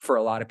for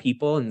a lot of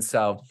people. And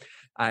so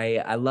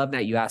I love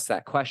that you asked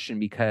that question,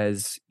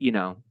 because, you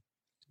know,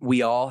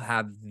 we all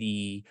have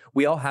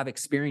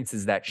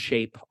experiences that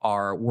shape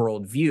our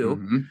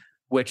worldview,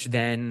 which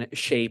then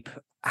shape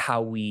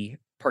how we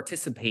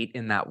participate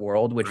in that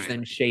world, which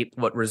then shape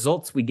what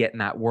results we get in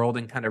that world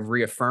and kind of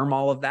reaffirm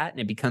all of that. And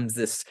it becomes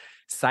this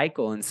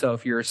cycle. And so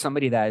if you're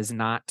somebody that is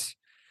not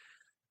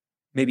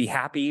maybe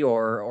happy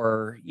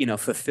or, you know,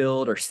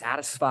 fulfilled or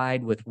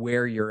satisfied with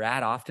where you're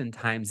at,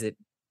 oftentimes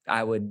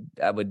I would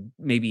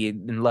maybe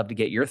love to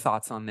get your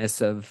thoughts on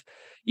this of,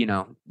 you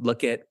know,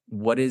 look at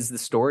what is the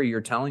story you're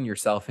telling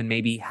yourself, and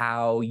maybe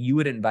how you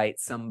would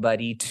invite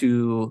somebody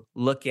to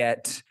look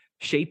at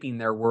shaping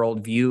their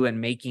worldview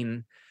and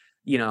making,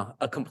 you know,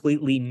 a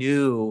completely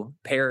new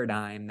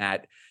paradigm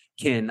that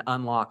can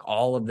unlock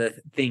all of the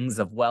things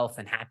of wealth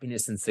and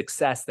happiness and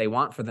success they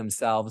want for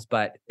themselves.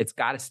 But it's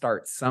got to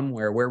start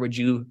somewhere. Where would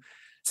you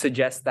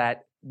suggest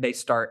that they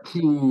start?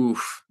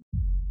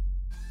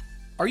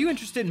 Are you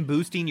interested in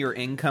boosting your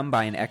income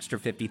by an extra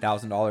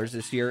 $50,000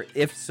 this year?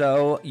 If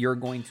so, you're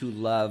going to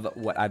love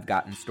what I've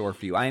got in store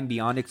for you. I am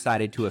beyond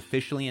excited to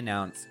officially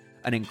announce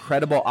an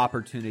incredible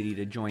opportunity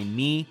to join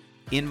me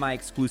in my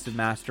exclusive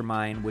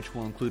mastermind, which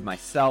will include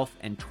myself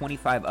and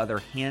 25 other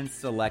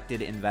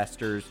hand-selected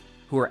investors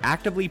who are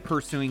actively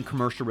pursuing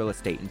commercial real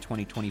estate in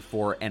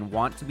 2024 and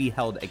want to be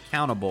held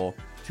accountable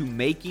to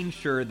making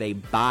sure they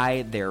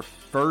buy their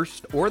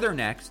first or their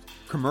next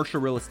commercial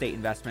real estate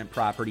investment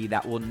property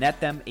that will net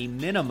them a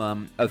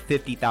minimum of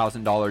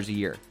 $50,000 a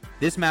year.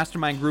 This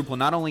mastermind group will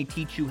not only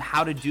teach you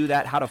how to do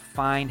that, how to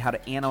find, how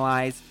to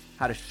analyze,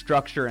 how to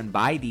structure and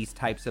buy these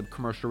types of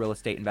commercial real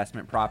estate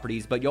investment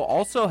properties, but you'll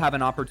also have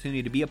an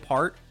opportunity to be a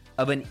part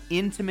of an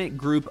intimate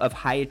group of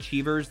high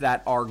achievers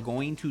that are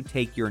going to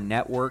take your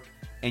network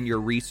and your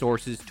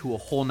resources to a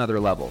whole nother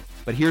level.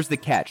 But here's the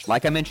catch.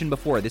 Like I mentioned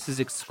before, this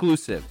is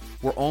exclusive.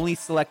 We're only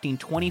selecting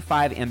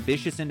 25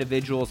 ambitious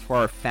individuals for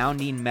our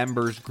founding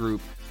members group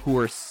who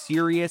are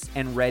serious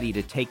and ready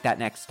to take that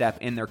next step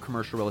in their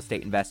commercial real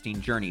estate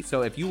investing journey.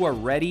 So if you are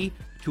ready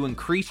to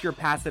increase your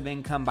passive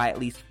income by at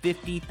least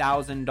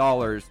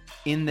 $50,000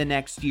 in the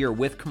next year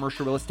with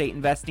commercial real estate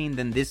investing,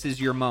 then this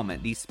is your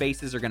moment. These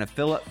spaces are going to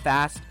fill up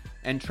fast.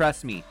 And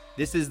trust me,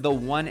 this is the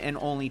one and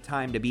only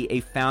time to be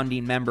a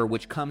founding member,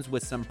 which comes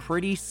with some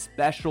pretty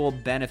special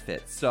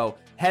benefits. So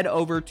Head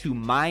over to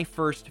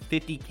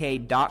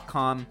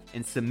myfirst50k.com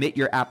and submit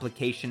your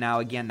application now.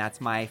 Again, that's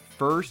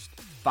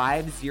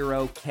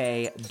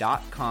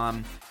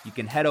myfirst50k.com. You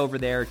can head over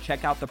there,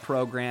 check out the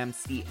program,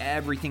 see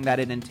everything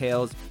that it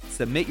entails,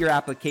 submit your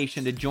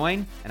application to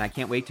join, and I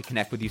can't wait to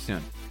connect with you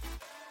soon.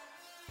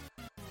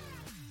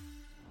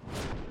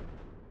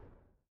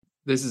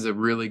 This is a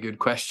really good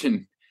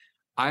question.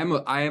 I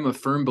am a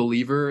firm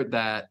believer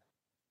that,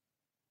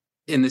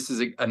 and this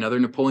is another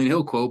Napoleon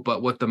Hill quote,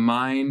 but what the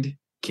mind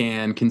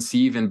can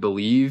conceive and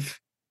believe,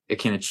 it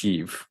can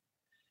achieve.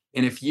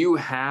 And if you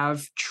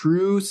have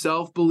true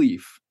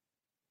self-belief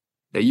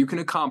that you can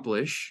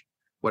accomplish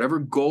whatever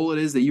goal it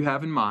is that you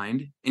have in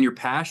mind, and you're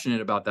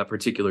passionate about that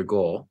particular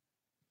goal,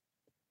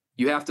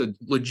 you have to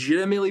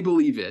legitimately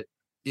believe it.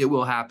 It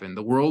will happen.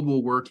 The world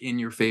will work in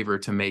your favor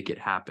to make it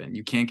happen.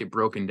 You can't get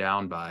broken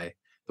down by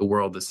the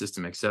world, the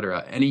system,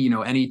 etc.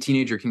 Any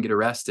teenager can get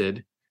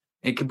arrested.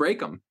 It can break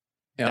them.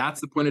 Yep.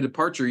 That's the point of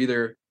departure.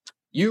 Either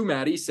you,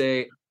 Maddie,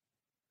 say,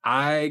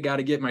 I got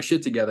to get my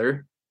shit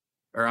together,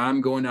 or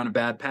I'm going down a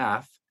bad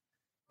path.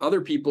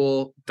 Other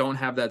people don't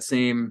have that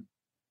same,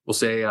 we'll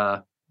say,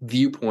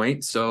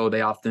 viewpoint. So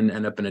they often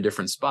end up in a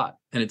different spot.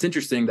 And it's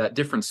interesting, that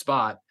different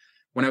spot.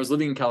 When I was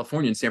living in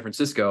California, in San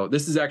Francisco,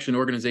 this is actually an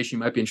organization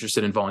you might be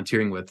interested in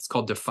volunteering with. It's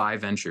called Defy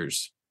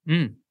Ventures.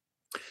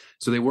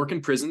 So they work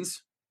in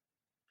prisons,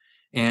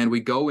 and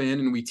we go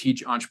in and we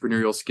teach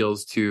entrepreneurial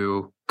skills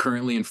to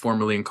currently and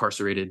formerly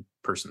incarcerated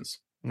persons.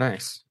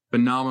 Nice.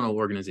 Phenomenal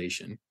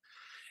organization.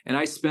 And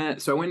I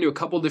went to a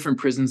couple different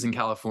prisons in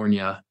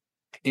California.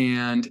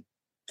 And,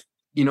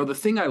 the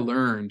thing I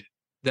learned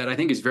that I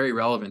think is very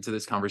relevant to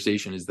this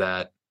conversation is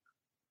that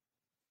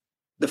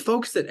the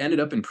folks that ended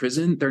up in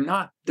prison,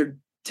 they're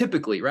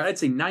typically, right? I'd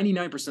say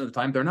 99% of the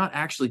time, they're not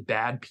actually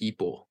bad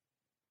people.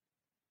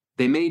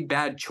 They made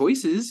bad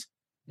choices.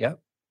 Yep.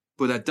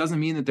 But that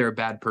doesn't mean that they're a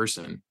bad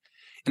person.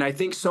 And I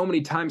think so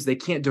many times they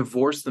can't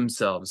divorce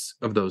themselves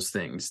of those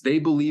things. They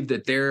believe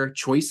that their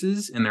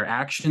choices and their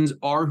actions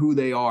are who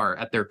they are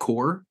at their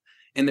core,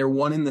 and they're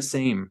one and the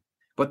same,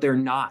 but they're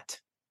not.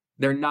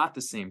 They're not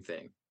the same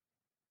thing.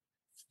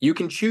 You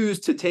can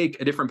choose to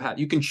take a different path.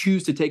 You can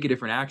choose to take a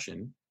different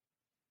action.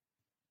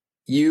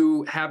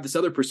 You have this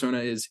other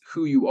persona is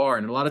who you are.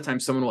 And a lot of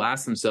times someone will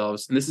ask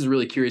themselves, and this is a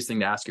really curious thing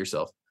to ask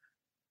yourself,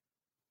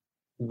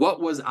 what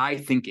was I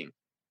thinking?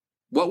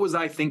 What was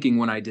I thinking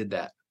when I did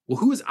that? Well,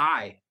 who is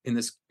I in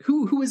this?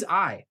 Who is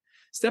I?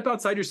 Step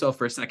outside yourself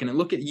for a second and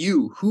look at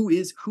you. Who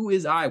is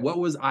I? What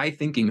was I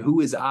thinking?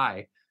 Who is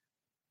I?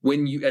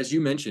 When you, as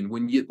you mentioned,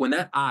 when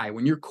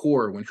your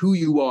core, when who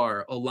you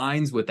are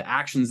aligns with the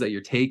actions that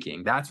you're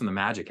taking, that's when the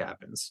magic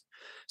happens.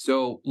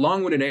 So,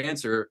 long-winded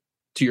answer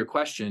to your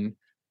question,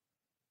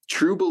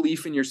 true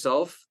belief in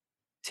yourself,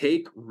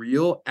 take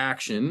real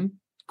action,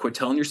 quit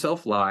telling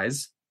yourself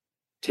lies,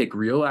 take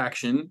real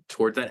action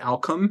toward that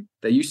outcome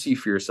that you see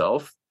for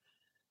yourself,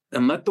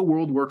 and let the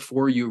world work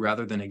for you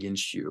rather than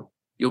against you.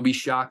 You'll be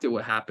shocked at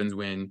what happens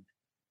when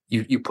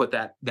you put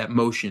that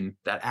motion,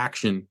 that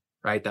action,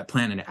 right? That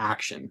plan into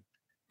action.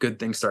 Good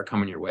things start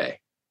coming your way.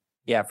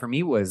 Yeah, for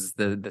me was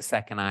the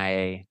second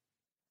I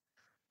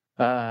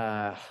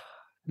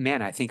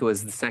think it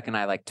was the second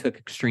I took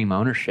extreme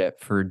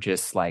ownership for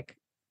just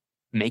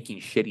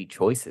making shitty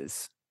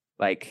choices.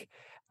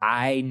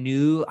 I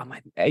knew,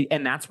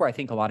 and that's where I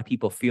think a lot of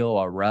people feel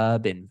a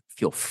rub and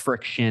feel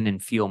friction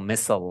and feel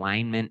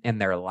misalignment in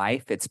their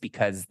life. It's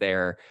because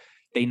they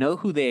know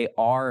who they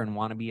are and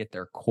want to be at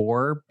their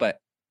core, but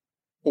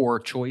poor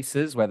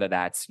choices, whether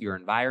that's your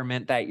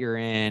environment that you're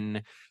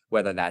in,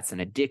 whether that's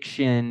an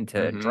addiction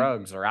to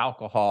drugs or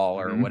alcohol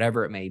or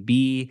whatever it may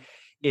be,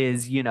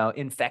 is,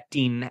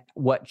 infecting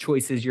what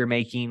choices you're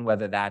making,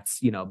 whether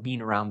that's,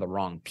 being around the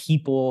wrong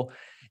people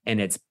and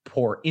it's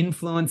poor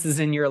influences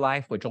in your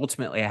life, which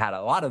ultimately I had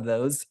a lot of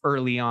those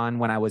early on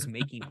when I was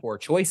making poor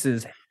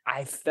choices.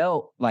 I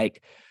felt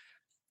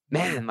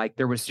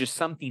there was just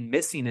something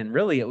missing. And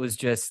really it was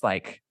just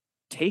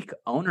take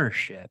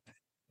ownership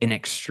and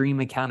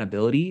extreme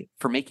accountability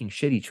for making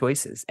shitty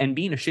choices and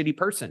being a shitty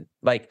person.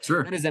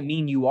 Sure. That doesn't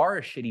mean you are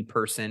a shitty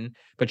person,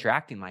 but you're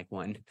acting like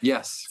one.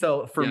 Yes.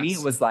 So for me,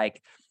 it was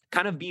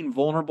kind of being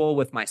vulnerable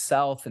with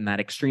myself and that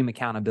extreme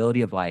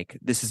accountability of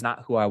this is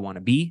not who I want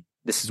to be.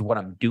 This is what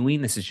I'm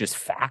doing. This is just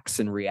facts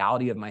and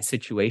reality of my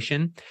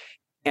situation.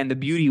 And the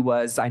beauty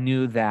was I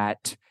knew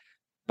that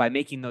by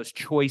making those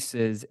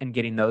choices and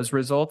getting those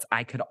results,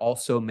 I could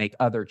also make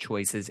other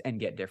choices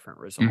and get different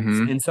results.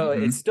 And so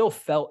it still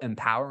felt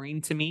empowering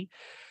to me,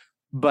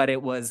 but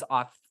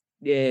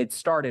it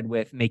started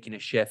with making a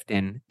shift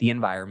in the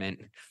environment,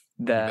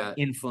 the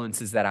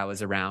influences that I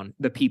was around,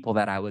 the people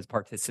that I was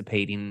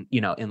participating,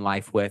 in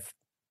life with.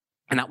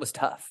 And that was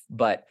tough.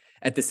 But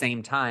at the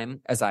same time,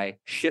 as I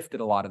shifted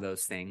a lot of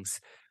those things,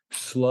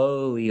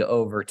 slowly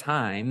over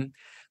time,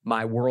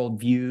 my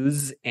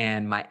worldviews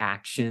and my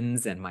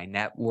actions and my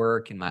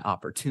network and my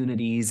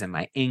opportunities and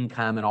my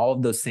income and all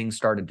of those things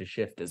started to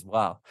shift as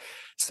well.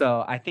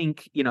 So I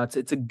think,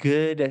 it's a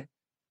good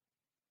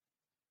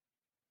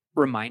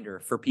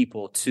reminder for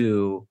people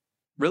to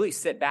really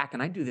sit back,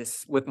 and I do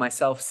this with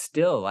myself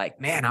still,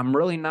 like, man, I'm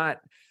really not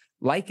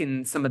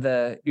liking some of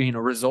the,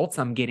 results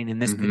I'm getting in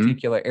this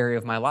particular area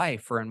of my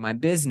life or in my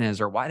business,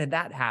 or why did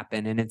that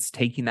happen? And it's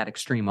taking that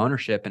extreme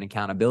ownership and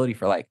accountability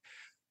for like,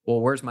 well,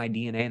 where's my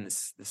DNA in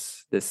this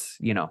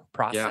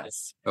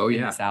process? Oh in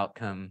yeah. this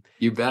outcome.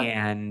 You bet.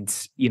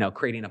 And,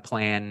 creating a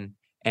plan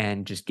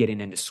and just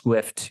getting into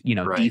swift,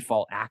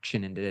 default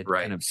action into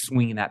kind of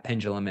swinging that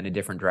pendulum in a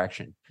different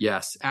direction.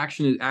 Yes.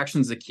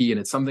 Action's the key.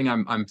 And it's something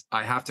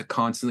I have to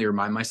constantly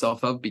remind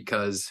myself of,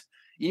 because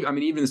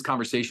even this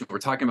conversation, we're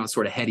talking about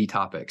sort of heady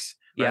topics,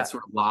 right? Yeah.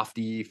 Sort of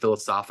lofty,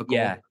 philosophical.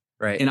 Yeah.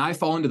 Right. And I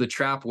fall into the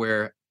trap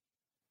where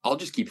I'll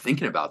just keep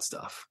thinking about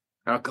stuff.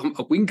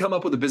 We can come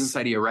up with a business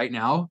idea right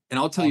now, and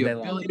I'll tell you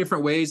a billion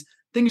different ways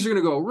things are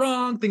going to go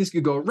wrong. Things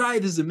could go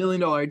right. This is $1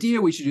 million idea.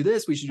 We should do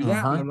this. We should do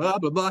that. Blah, blah,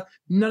 blah, blah.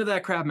 None of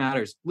that crap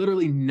matters.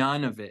 Literally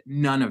none of it.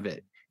 None of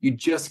it. You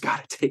just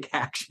got to take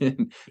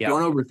action. Yep.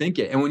 Don't overthink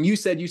it. And when you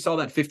said you saw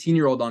that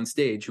 15-year-old on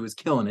stage who was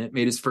killing it,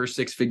 made his first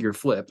 6-figure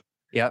flip.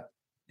 Yep.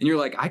 And you're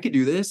like, I could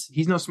do this.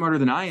 He's no smarter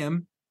than I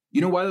am.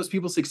 You know why those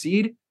people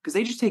succeed? Because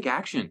they just take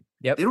action.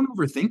 Yep. They don't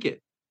overthink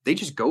it. They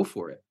just go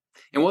for it.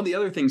 And one of the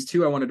other things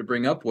too I wanted to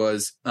bring up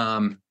was,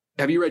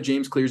 have you read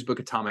James Clear's book,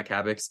 Atomic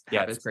Habits?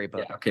 Yeah, it's a great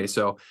book. Yeah, okay.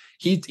 So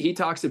he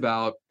talks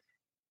about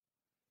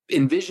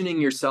envisioning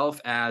yourself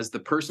as the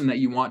person that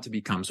you want to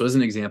become. So as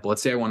an example,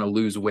 let's say I want to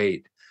lose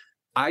weight.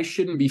 I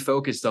shouldn't be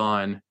focused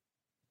on,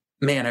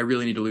 man, I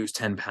really need to lose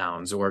 10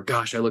 pounds, or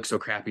gosh, I look so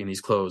crappy in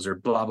these clothes, or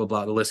blah, blah,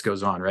 blah. The list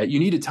goes on, right? You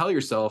need to tell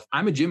yourself,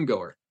 I'm a gym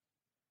goer.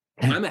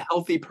 I'm a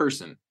healthy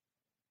person.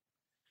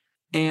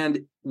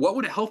 And what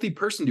would a healthy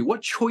person do?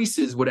 What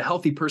choices would a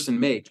healthy person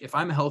make? If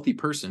I'm a healthy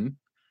person,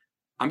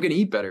 I'm going to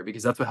eat better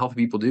because that's what healthy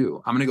people do.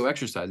 I'm going to go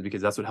exercise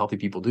because that's what healthy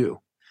people do.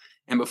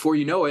 And before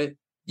you know it,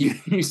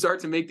 you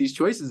start to make these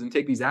choices and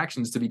take these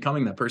actions to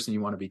becoming that person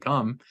you want to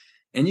become,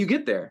 and you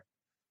get there.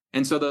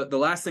 And so the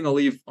last thing I'll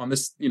leave on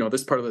this,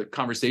 this part of the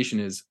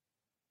conversation is,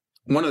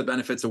 one of the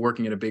benefits of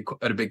working at a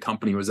big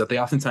company was that they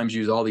oftentimes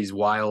use all these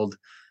wild,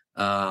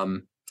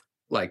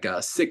 like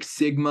Six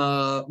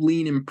Sigma,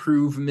 lean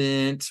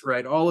improvement,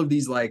 right? All of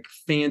these like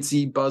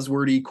fancy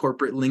buzzwordy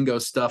corporate lingo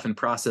stuff and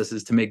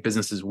processes to make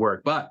businesses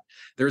work. But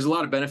there's a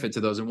lot of benefit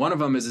to those. And one of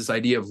them is this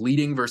idea of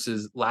leading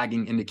versus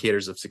lagging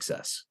indicators of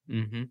success.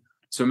 Mm-hmm.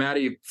 So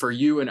Maddie, for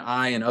you and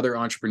I and other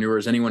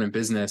entrepreneurs, anyone in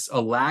business,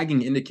 a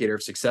lagging indicator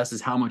of success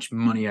is how much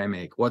money I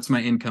make. What's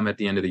my income at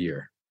the end of the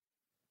year?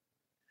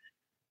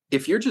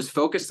 If you're just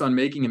focused on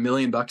making $1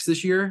 million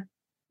this year,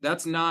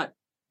 that's not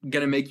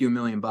going to make you $1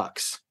 million.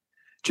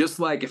 Just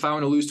like if I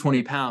want to lose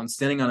 20 pounds,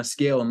 standing on a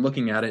scale and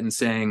looking at it and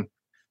saying,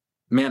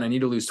 man, I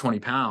need to lose 20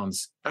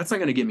 pounds. That's not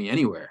going to get me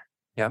anywhere.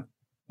 Yeah.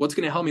 What's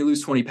going to help me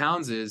lose 20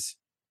 pounds is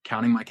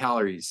counting my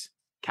calories,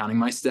 counting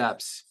my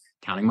steps,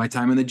 counting my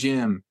time in the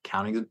gym,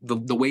 counting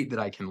the weight that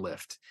I can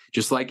lift.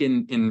 Just like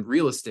in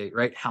real estate,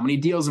 right? How many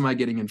deals am I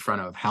getting in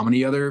front of? How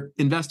many other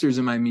investors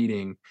am I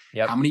meeting?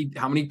 Yep.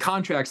 How many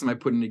contracts am I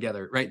putting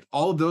together, right?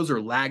 All of those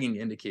are lagging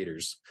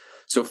indicators.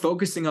 So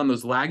focusing on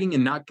those lagging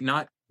and not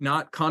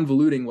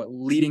convoluting what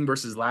leading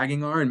versus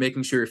lagging are, and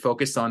making sure you're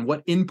focused on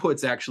what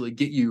inputs actually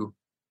get you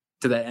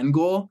to that end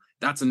goal.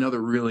 That's another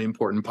really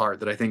important part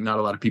that I think not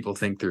a lot of people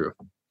think through.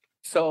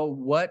 So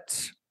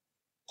what,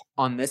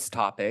 on this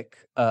topic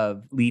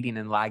of leading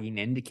and lagging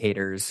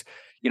indicators,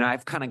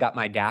 I've kind of got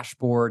my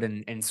dashboard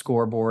and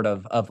scoreboard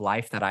of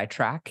life that I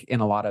track in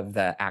a lot of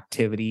the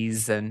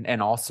activities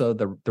and also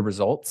the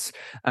results.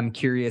 I'm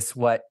curious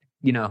what,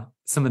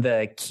 some of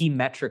the key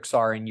metrics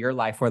are in your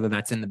life, whether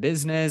that's in the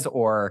business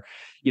or,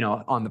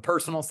 on the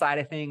personal side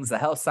of things, the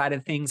health side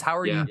of things. How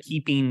are you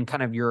keeping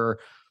kind of your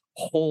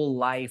whole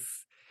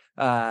life,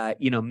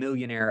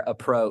 millionaire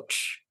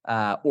approach,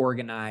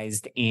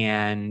 organized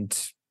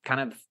and kind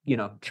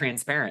of,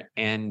 transparent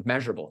and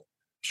measurable?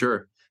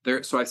 Sure.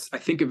 So I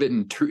think of it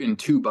in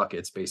two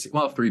buckets, basically.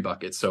 Well, 3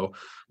 buckets. So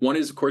one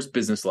is, of course,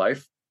 business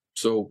life.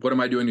 So what am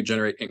I doing to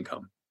generate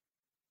income?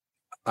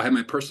 I have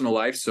my personal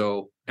life.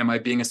 So am I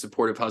being a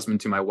supportive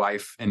husband to my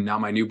wife and now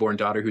my newborn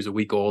daughter, who's a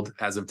week old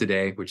as of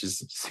today, which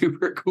is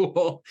super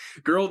cool.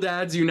 Girl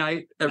dads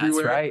unite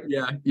everywhere. That's right.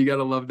 Yeah, you got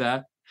to love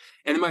that.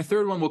 And then my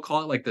third one, we'll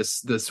call it like the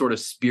sort of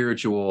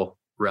spiritual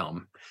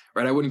realm,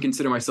 right? I wouldn't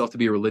consider myself to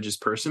be a religious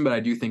person, but I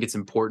do think it's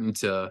important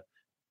to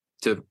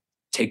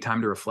take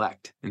time to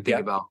reflect and think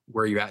about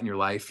where you're at in your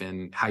life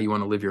and how you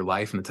want to live your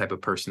life and the type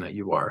of person that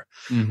you are.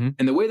 Mm-hmm.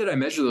 And the way that I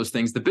measure those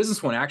things, the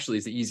business one actually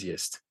is the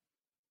easiest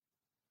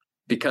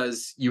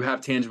because you have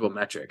tangible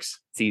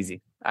metrics. It's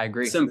easy. I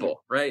agree.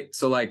 Simple, right?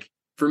 So like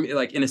for me,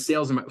 like in a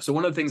sales, so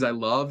one of the things I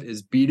love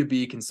is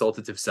B2B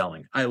consultative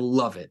selling. I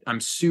love it. I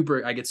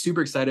get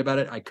super excited about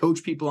it. I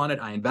coach people on it.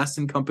 I invest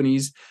in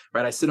companies,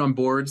 right? I sit on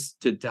boards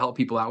to help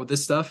people out with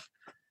this stuff.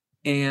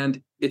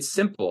 And it's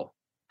simple.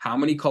 How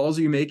many calls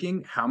are you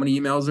making? How many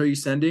emails are you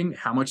sending?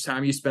 How much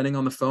time are you spending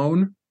on the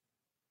phone?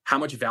 How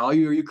much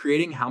value are you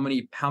creating? How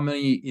many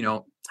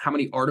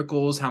many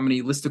articles, how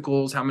many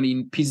listicles, how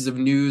many pieces of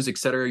news, et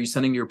cetera, are you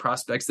sending to your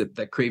prospects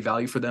that create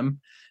value for them?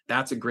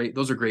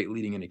 Those are great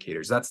leading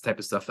indicators. That's the type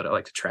of stuff that I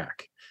like to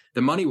track.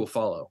 The money will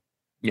follow.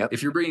 Yep.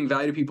 If you're bringing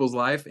value to people's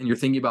life and you're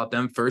thinking about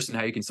them first and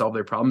how you can solve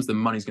their problems, the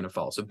money's going to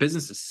follow. So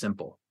business is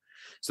simple.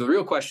 So the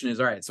real question is,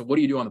 all right, so what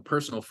do you do on the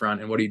personal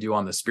front and what do you do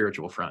on the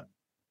spiritual front?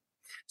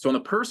 So on the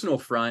personal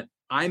front,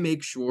 I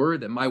make sure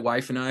that my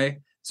wife and I,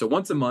 so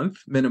once a month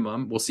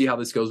minimum, we'll see how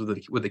this goes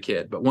with the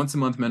kid, but once a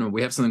month minimum,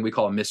 we have something we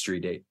call a mystery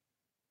date.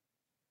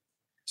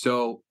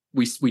 So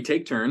we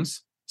take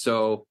turns.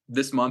 So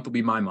this month will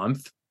be my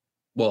month.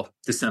 Well,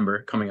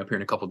 December coming up here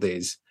in a couple of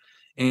days.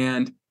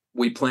 And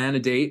we plan a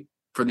date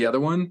for the other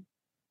one.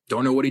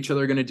 Don't know what each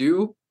other are going to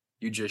do.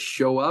 You just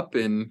show up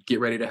and get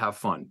ready to have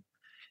fun.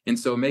 And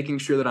so making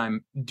sure that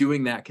I'm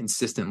doing that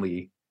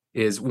consistently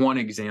is one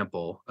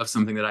example of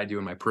something that I do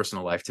in my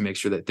personal life to make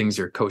sure that things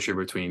are kosher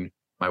between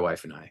my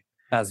wife and I.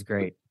 That's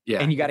great. Yeah.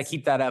 And you got to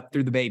keep that up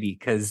through the baby,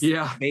 because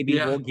baby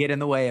will get in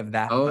the way of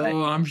that. Oh, but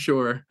I'm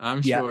sure.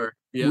 Sure.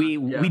 Yeah.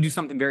 We do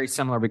something very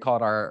similar. We call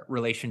it our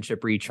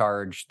relationship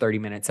recharge, 30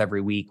 minutes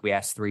every week. We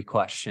ask 3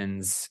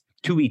 questions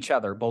to each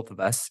other, both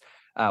of us.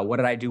 What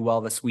did I do well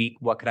this week?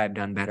 What could I have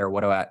done better?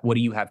 What do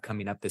you have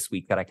coming up this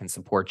week that I can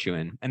support you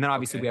in? And then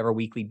obviously we have our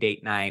weekly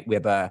date night. We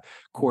have a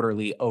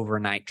quarterly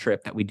overnight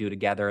trip that we do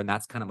together. And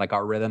that's kind of like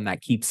our rhythm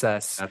that keeps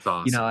us, that's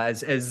awesome.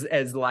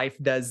 As life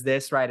does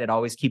this, right? It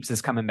always keeps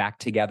us coming back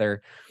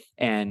together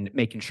and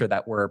making sure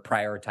that we're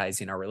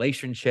prioritizing our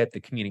relationship, the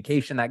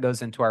communication that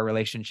goes into our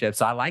relationship.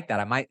 So I like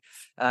that. I might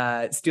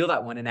steal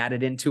that one and add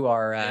it into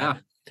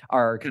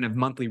our kind of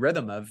monthly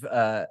rhythm of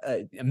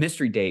a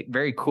mystery date.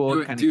 Very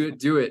cool.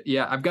 Do it.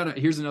 Yeah.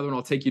 Here's another one.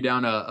 I'll take you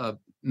down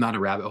not a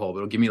rabbit hole, but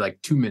it'll give me like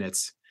 2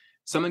 minutes.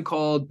 Something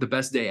called The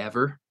Best Day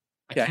Ever.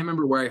 I can't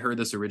remember where I heard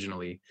this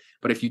originally,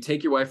 but if you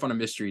take your wife on a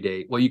mystery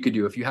date, what you could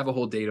do if you have a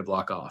whole day to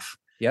block off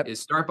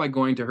is start by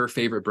going to her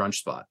favorite brunch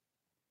spot,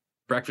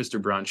 breakfast or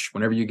brunch,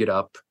 whenever you get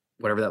up,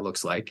 whatever that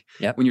looks like.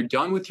 Yep. When you're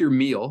done with your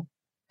meal,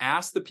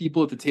 ask the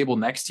people at the table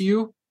next to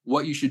you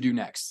what you should do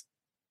next.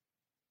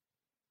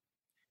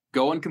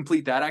 Go and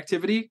complete that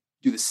activity.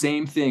 Do the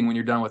same thing when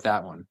you're done with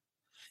that one.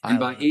 And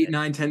by 8,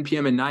 9, 10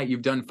 p.m. at night,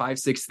 you've done 5,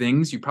 6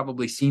 things. You've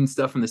probably seen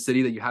stuff in the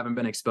city that you haven't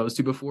been exposed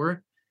to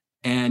before.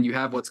 And you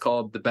have what's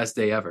called the best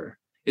day ever.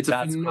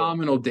 That's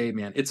phenomenal day,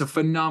 man. It's a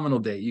phenomenal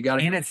day.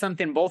 And it's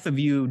something both of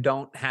you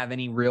don't have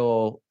any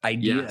real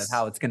idea of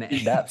how it's going to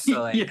end up.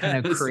 So it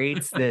kind of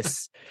creates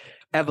this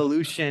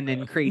evolution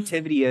and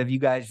creativity of you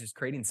guys just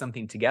creating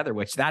something together,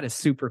 which that is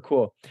super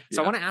cool.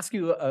 So I want to ask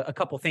you a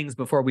couple things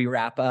before we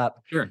wrap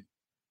up. Sure.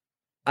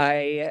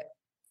 I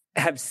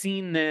have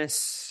seen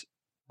this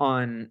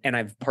and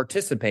I've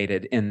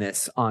participated in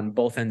this on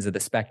both ends of the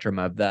spectrum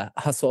of the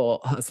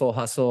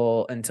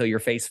hustle until your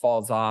face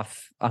falls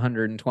off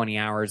 120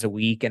 hours a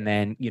week. And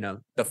then, the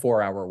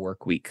 4-hour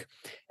work week.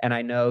 And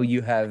I know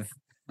you have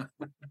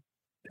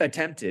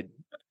attempted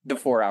the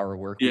 4-hour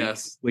work week,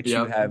 which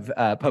you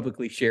have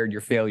publicly shared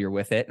your failure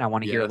with it. And I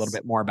want to hear a little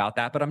bit more about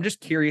that, but I'm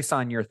just curious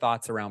on your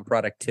thoughts around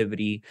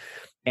productivity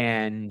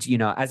and,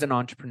 as an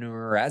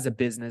entrepreneur, as a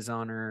business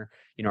owner,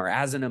 or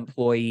as an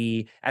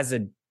employee, as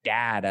a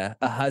dad,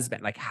 a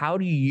husband, like how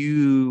do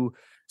you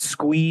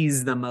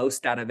squeeze the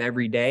most out of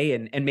every day?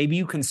 And maybe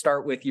you can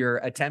start with your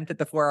attempt at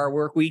the 4-hour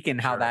work week and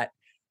how that,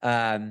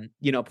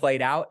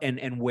 played out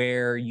and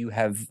where you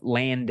have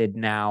landed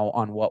now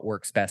on what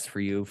works best for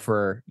you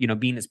for,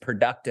 being as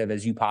productive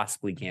as you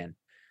possibly can.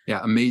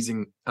 Yeah.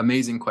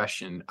 Amazing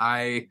question.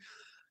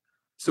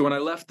 So when I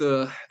left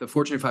the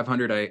Fortune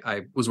 500,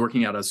 I was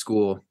working out of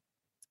school.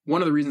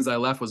 One of the reasons I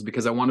left was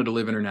because I wanted to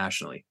live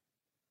internationally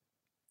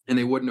and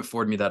they wouldn't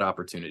afford me that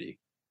opportunity.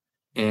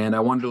 And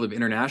I wanted to live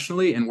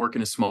internationally and work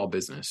in a small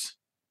business.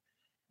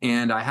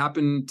 And I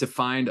happened to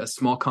find a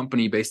small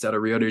company based out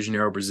of Rio de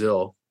Janeiro,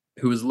 Brazil,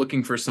 who was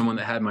looking for someone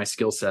that had my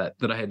skill set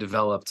that I had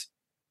developed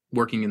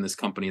working in this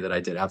company that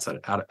I did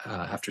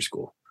after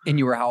school. And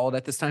you were how old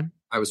at this time?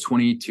 I was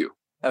 22.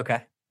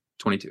 Okay.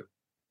 22.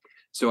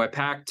 So I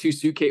packed 2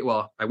 suitcases.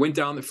 Well, I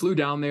flew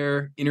down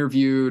there,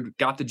 interviewed,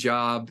 got the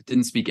job,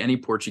 didn't speak any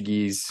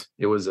Portuguese.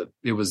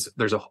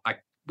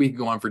 We could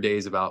go on for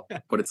days about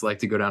what it's like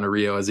to go down to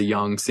Rio as a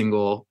young,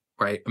 single,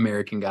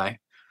 American guy.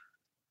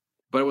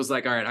 But it was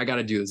like, all right, I got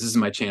to do this. This is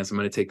my chance. I'm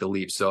going to take the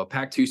leap. So I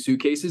packed 2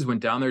 suitcases,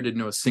 went down there, didn't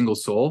know a single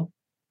soul,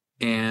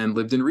 and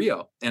lived in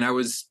Rio. And I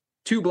was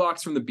 2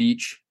 blocks from the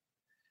beach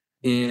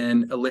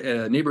in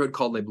a neighborhood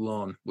called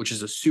Leblon, which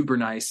is a super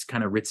nice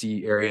kind of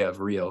ritzy area of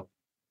Rio.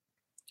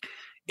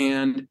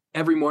 And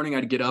every morning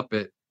I'd get up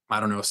at,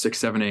 6,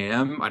 7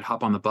 a.m. I'd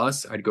hop on the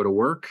bus. I'd go to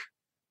work.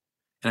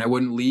 And I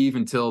wouldn't leave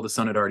until the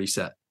sun had already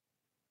set.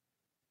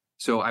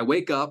 So I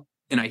wake up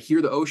and I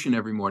hear the ocean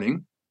every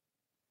morning,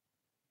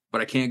 but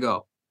I can't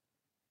go.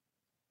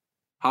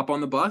 Hop on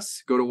the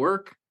bus, go to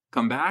work,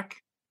 come back.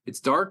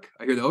 It's dark.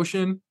 I hear the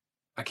ocean.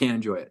 I can't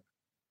enjoy it.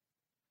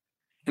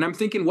 And I'm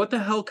thinking, what the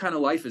hell kind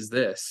of life is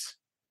this?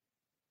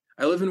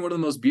 I live in one of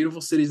the most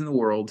beautiful cities in the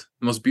world,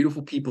 the most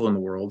beautiful people in the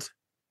world.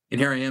 And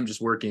here I am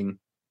just working,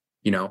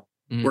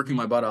 working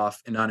my butt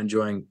off and not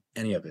enjoying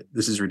any of it.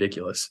 This is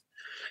ridiculous.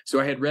 So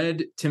I had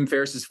read Tim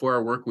Ferriss's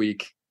 4-Hour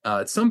Workweek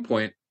at some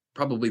point,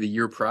 probably the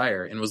year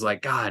prior, and was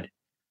like, God,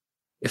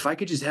 if I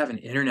could just have an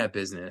internet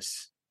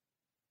business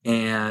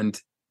and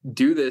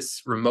do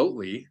this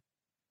remotely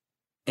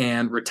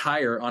and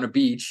retire on a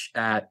beach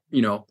at,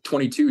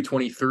 22,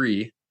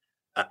 23,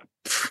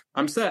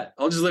 I'm set.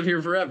 I'll just live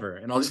here forever,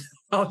 and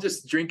I'll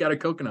just drink out of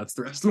coconuts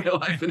the rest of my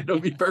life, and it'll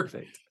be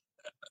perfect.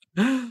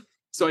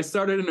 So I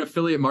started an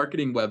affiliate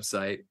marketing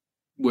website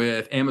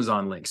with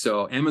Amazon links.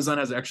 So Amazon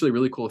has actually a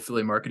really cool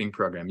affiliate marketing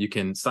program. You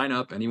can sign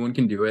up, anyone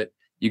can do it.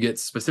 You get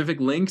specific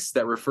links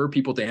that refer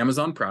people to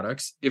Amazon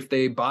products. If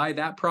they buy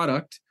that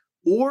product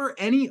or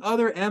any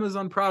other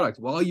Amazon product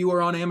while you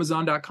are on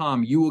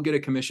Amazon.com, you will get a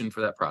commission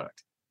for that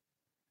product.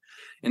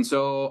 And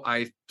so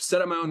I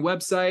set up my own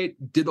website,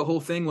 did the whole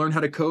thing, learned how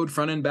to code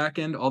front end, back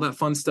end, all that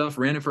fun stuff,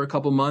 ran it for a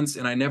couple months.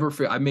 And I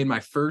made my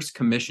first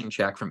commission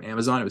check from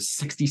Amazon. It was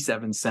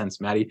 67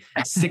 cents, Maddie,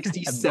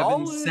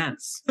 67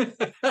 cents,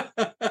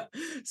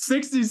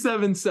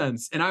 67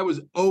 cents. And I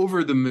was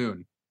over the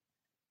moon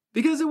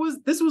because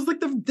this was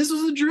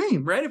a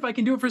dream, right? If I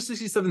can do it for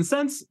 67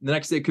 cents, the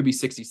next day it could be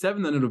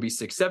 67, then it'll be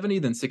 670,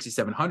 then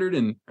 6,700,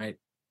 and right,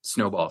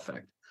 snowball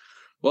effect.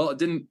 Well, it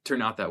didn't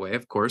turn out that way,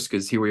 of course,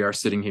 because here we are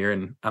sitting here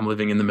and I'm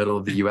living in the middle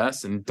of the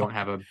US and don't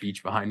have a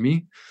beach behind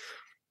me.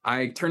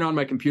 I turned on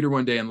my computer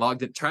one day and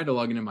tried to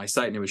log into my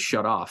site, and it was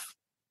shut off.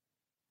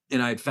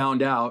 And I had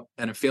found out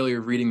in a failure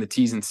of reading the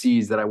T's and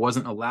C's that I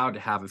wasn't allowed to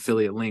have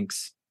affiliate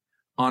links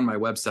on my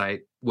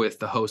website with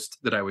the host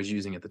that I was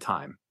using at the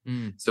time.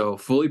 So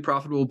fully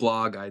profitable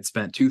blog. I had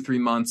spent 2-3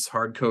 months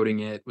hard coding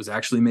it, was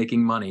actually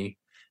making money,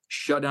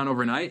 shut down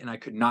overnight, and I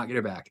could not get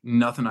it back.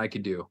 Nothing I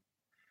could do.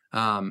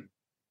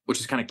 Which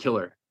is kind of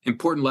killer.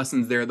 Important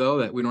lessons there, though,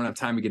 that we don't have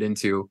time to get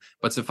into.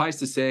 But suffice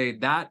to say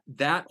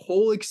that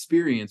whole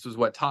experience was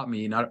what taught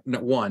me, not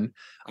one,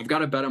 I've got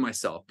to bet on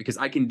myself because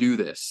I can do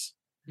this.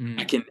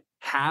 I can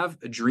have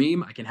a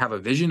dream. I can have a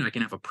vision. I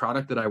can have a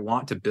product that I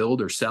want to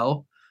build or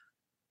sell.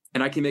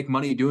 And I can make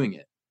money doing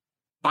it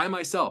by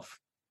myself.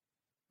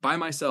 I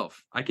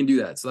can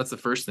do that. So that's the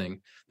first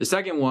thing. The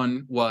second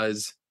one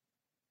was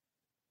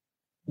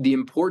the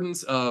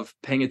importance of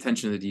paying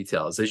attention to the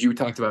details. As you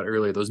talked about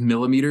earlier, those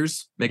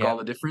millimeters make all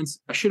the difference.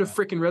 I should have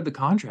freaking read the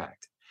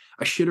contract.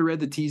 I should have read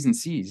the T's and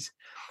C's.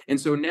 And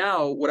so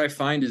now what I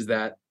find is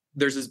that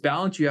there's this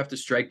balance you have to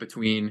strike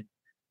between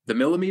the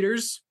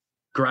millimeters,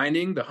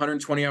 grinding, the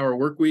 120-hour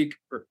work week,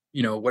 or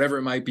whatever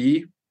it might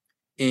be,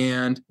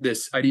 and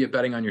this idea of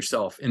betting on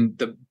yourself.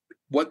 And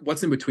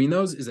what's in between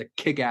those is a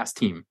kick-ass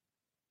team.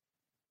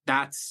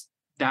 That's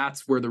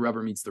where the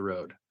rubber meets the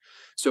road.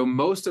 So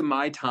most of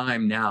my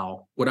time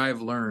now, what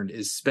I've learned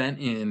is spent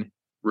in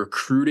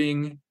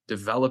recruiting,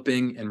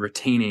 developing, and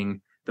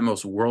retaining the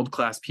most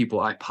world-class people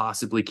I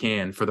possibly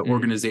can for the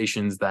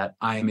organizations that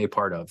I am a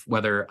part of,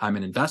 whether I'm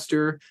an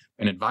investor,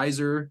 an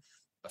advisor,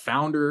 a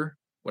founder,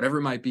 whatever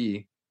it might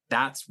be.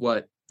 That's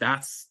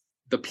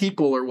the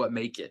people are what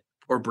make it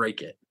or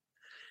break it.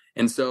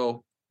 And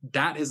so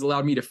that has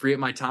allowed me to free up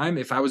my time.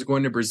 If I was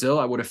going to Brazil,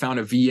 I would have found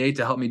a VA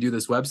to help me do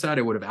this website.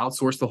 I would have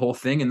outsourced the whole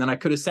thing. And then I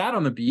could have sat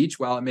on the beach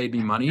while it made me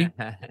money.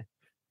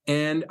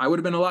 And I would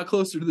have been a lot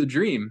closer to the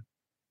dream.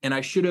 And I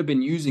should have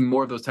been using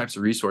more of those types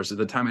of resources. At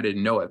the time I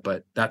didn't know it,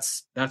 but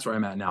that's where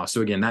I'm at now.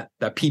 So again,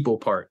 that people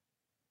part,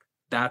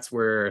 that's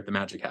where the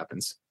magic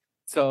happens.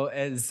 So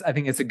I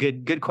think it's a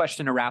good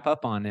question to wrap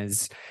up on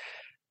is,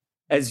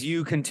 as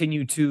you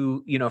continue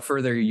to,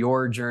 further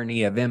your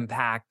journey of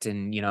impact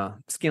and,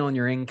 scaling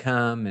your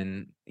income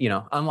and,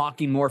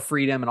 unlocking more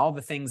freedom and all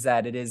the things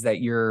that it is that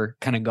you're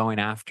kind of going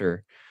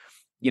after,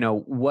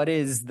 what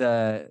is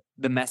the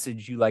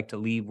message you like to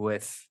leave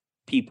with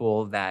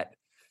people that,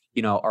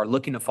 are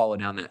looking to follow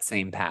down that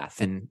same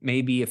path and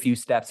maybe a few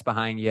steps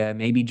behind you,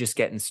 maybe just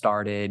getting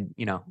started,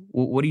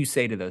 what do you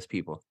say to those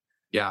people?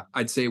 Yeah,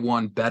 I'd say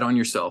 1, bet on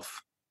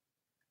yourself.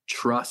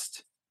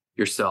 Trust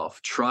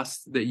yourself.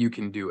 Trust that you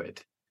can do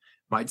it.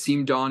 Might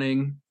seem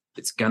daunting.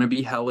 It's going to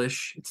be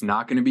hellish. It's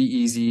not going to be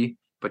easy,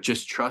 but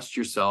just trust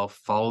yourself,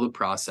 follow the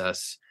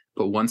process,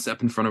 put one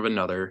step in front of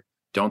another.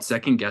 Don't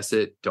second guess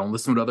it. Don't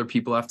listen to what other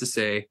people have to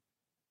say.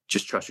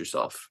 Just trust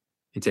yourself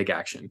and take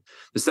action.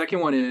 The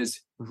second one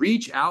is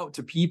reach out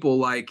to people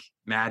like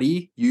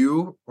Maddie,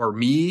 you or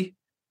me,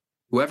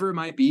 whoever it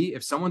might be.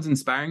 If someone's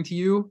inspiring to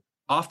you,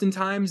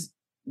 oftentimes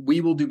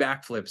we will do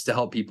backflips to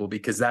help people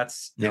because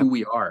that's who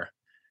we are.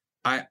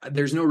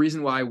 There's no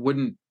reason why I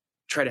wouldn't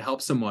try to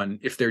help someone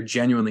if they're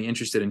genuinely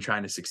interested in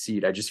trying to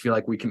succeed. I just feel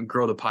like we can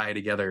grow the pie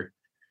together,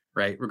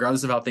 right?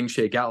 Regardless of how things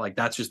shake out, like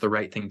that's just the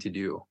right thing to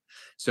do.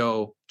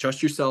 So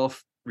trust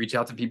yourself, reach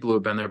out to people who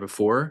have been there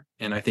before,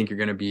 and I think you're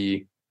going to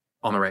be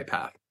on the right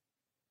path.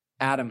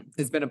 Adam,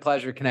 it's been a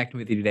pleasure connecting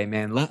with you today,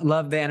 man.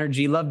 Love the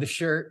energy, love the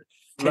shirt.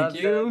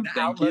 Thank you.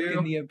 The outlook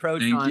and the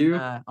approach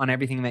on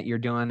everything that you're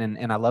doing.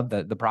 And I love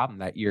the problem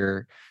that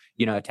you're,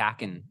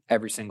 attacking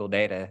every single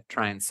day to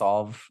try and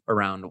solve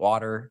around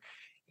water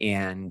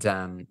And,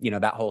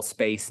 that whole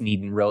space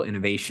needing real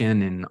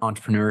innovation and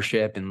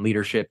entrepreneurship and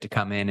leadership to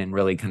come in and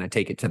really kind of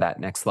take it to that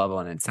next level.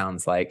 And it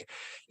sounds like,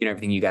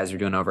 everything you guys are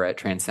doing over at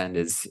Transcend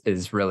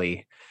is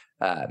really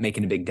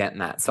making a big dent in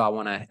that. So I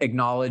want to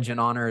acknowledge and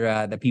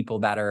honor the people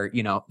that are,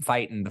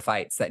 fighting the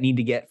fights that need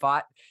to get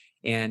fought.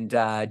 And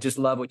just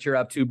love what you're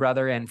up to,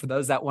 brother. And for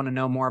those that want to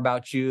know more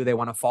about you, they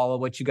want to follow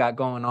what you got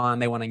going on,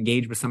 they want to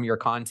engage with some of your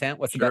content,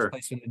 what's the best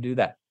place for them to do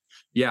that?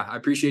 Yeah, I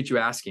appreciate you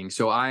asking.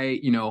 So I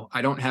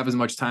don't have as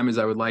much time as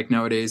I would like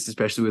nowadays,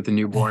 especially with the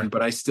newborn,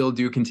 but I still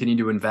do continue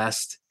to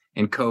invest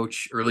and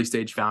coach early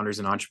stage founders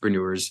and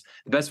entrepreneurs.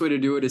 The best way to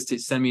do it is to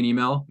send me an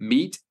email,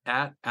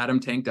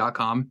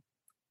 meet@adamtank.com,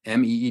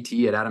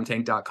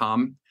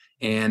 MEET@adamtank.com,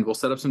 and we'll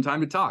set up some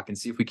time to talk and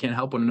see if we can't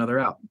help one another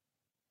out.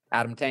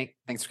 Adam Tank,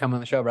 thanks for coming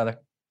on the show, brother.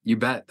 You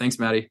bet. Thanks,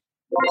 Maddie.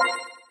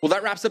 Well,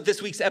 that wraps up this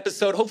week's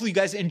episode. Hopefully you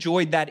guys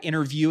enjoyed that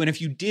interview. And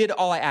if you did,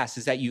 all I ask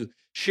is that you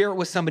share it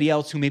with somebody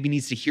else who maybe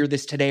needs to hear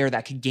this today or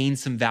that could gain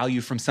some value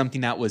from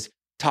something that was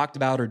talked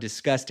about or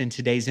discussed in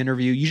today's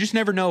interview. You just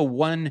never know.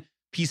 One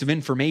piece of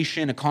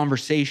information, a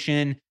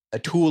conversation, a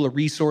tool, a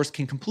resource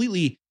can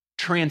completely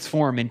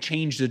transform and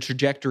change the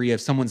trajectory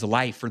of someone's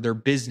life or their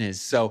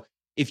business. So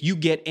if you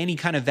get any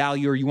kind of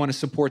value or you want to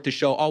support the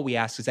show, all we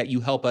ask is that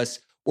you help us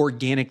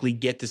organically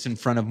get this in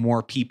front of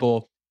more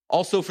people.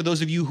 Also, for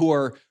those of you who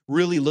are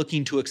really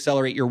looking to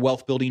accelerate your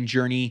wealth building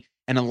journey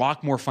and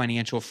unlock more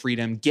financial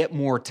freedom, get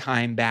more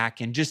time back,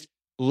 and just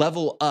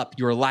level up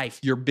your life,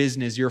 your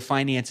business, your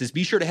finances,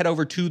 be sure to head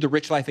over to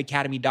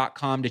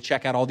therichlifeacademy.com to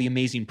check out all the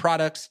amazing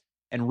products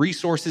and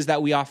resources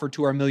that we offer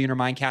to our Millionaire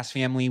Mindcast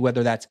family,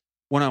 whether that's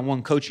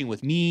one-on-one coaching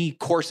with me,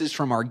 courses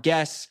from our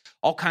guests,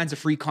 all kinds of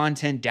free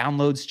content,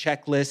 downloads,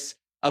 checklists,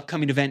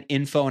 upcoming event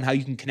info, and how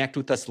you can connect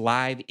with us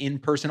live in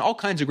person, all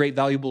kinds of great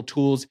valuable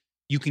tools.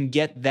 You can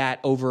get that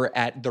over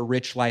at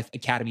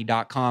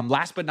therichlifeacademy.com.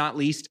 Last but not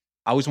least,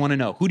 I always want to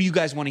know, who do you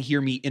guys want to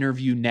hear me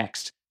interview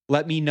next?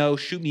 Let me know.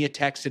 Shoot me a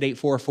text at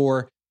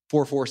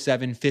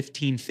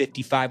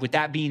 844-447-1555. With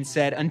that being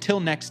said, until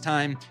next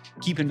time,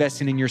 keep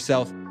investing in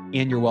yourself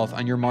and your wealth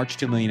on your march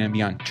to $1 million and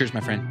beyond. Cheers,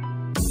 my friend.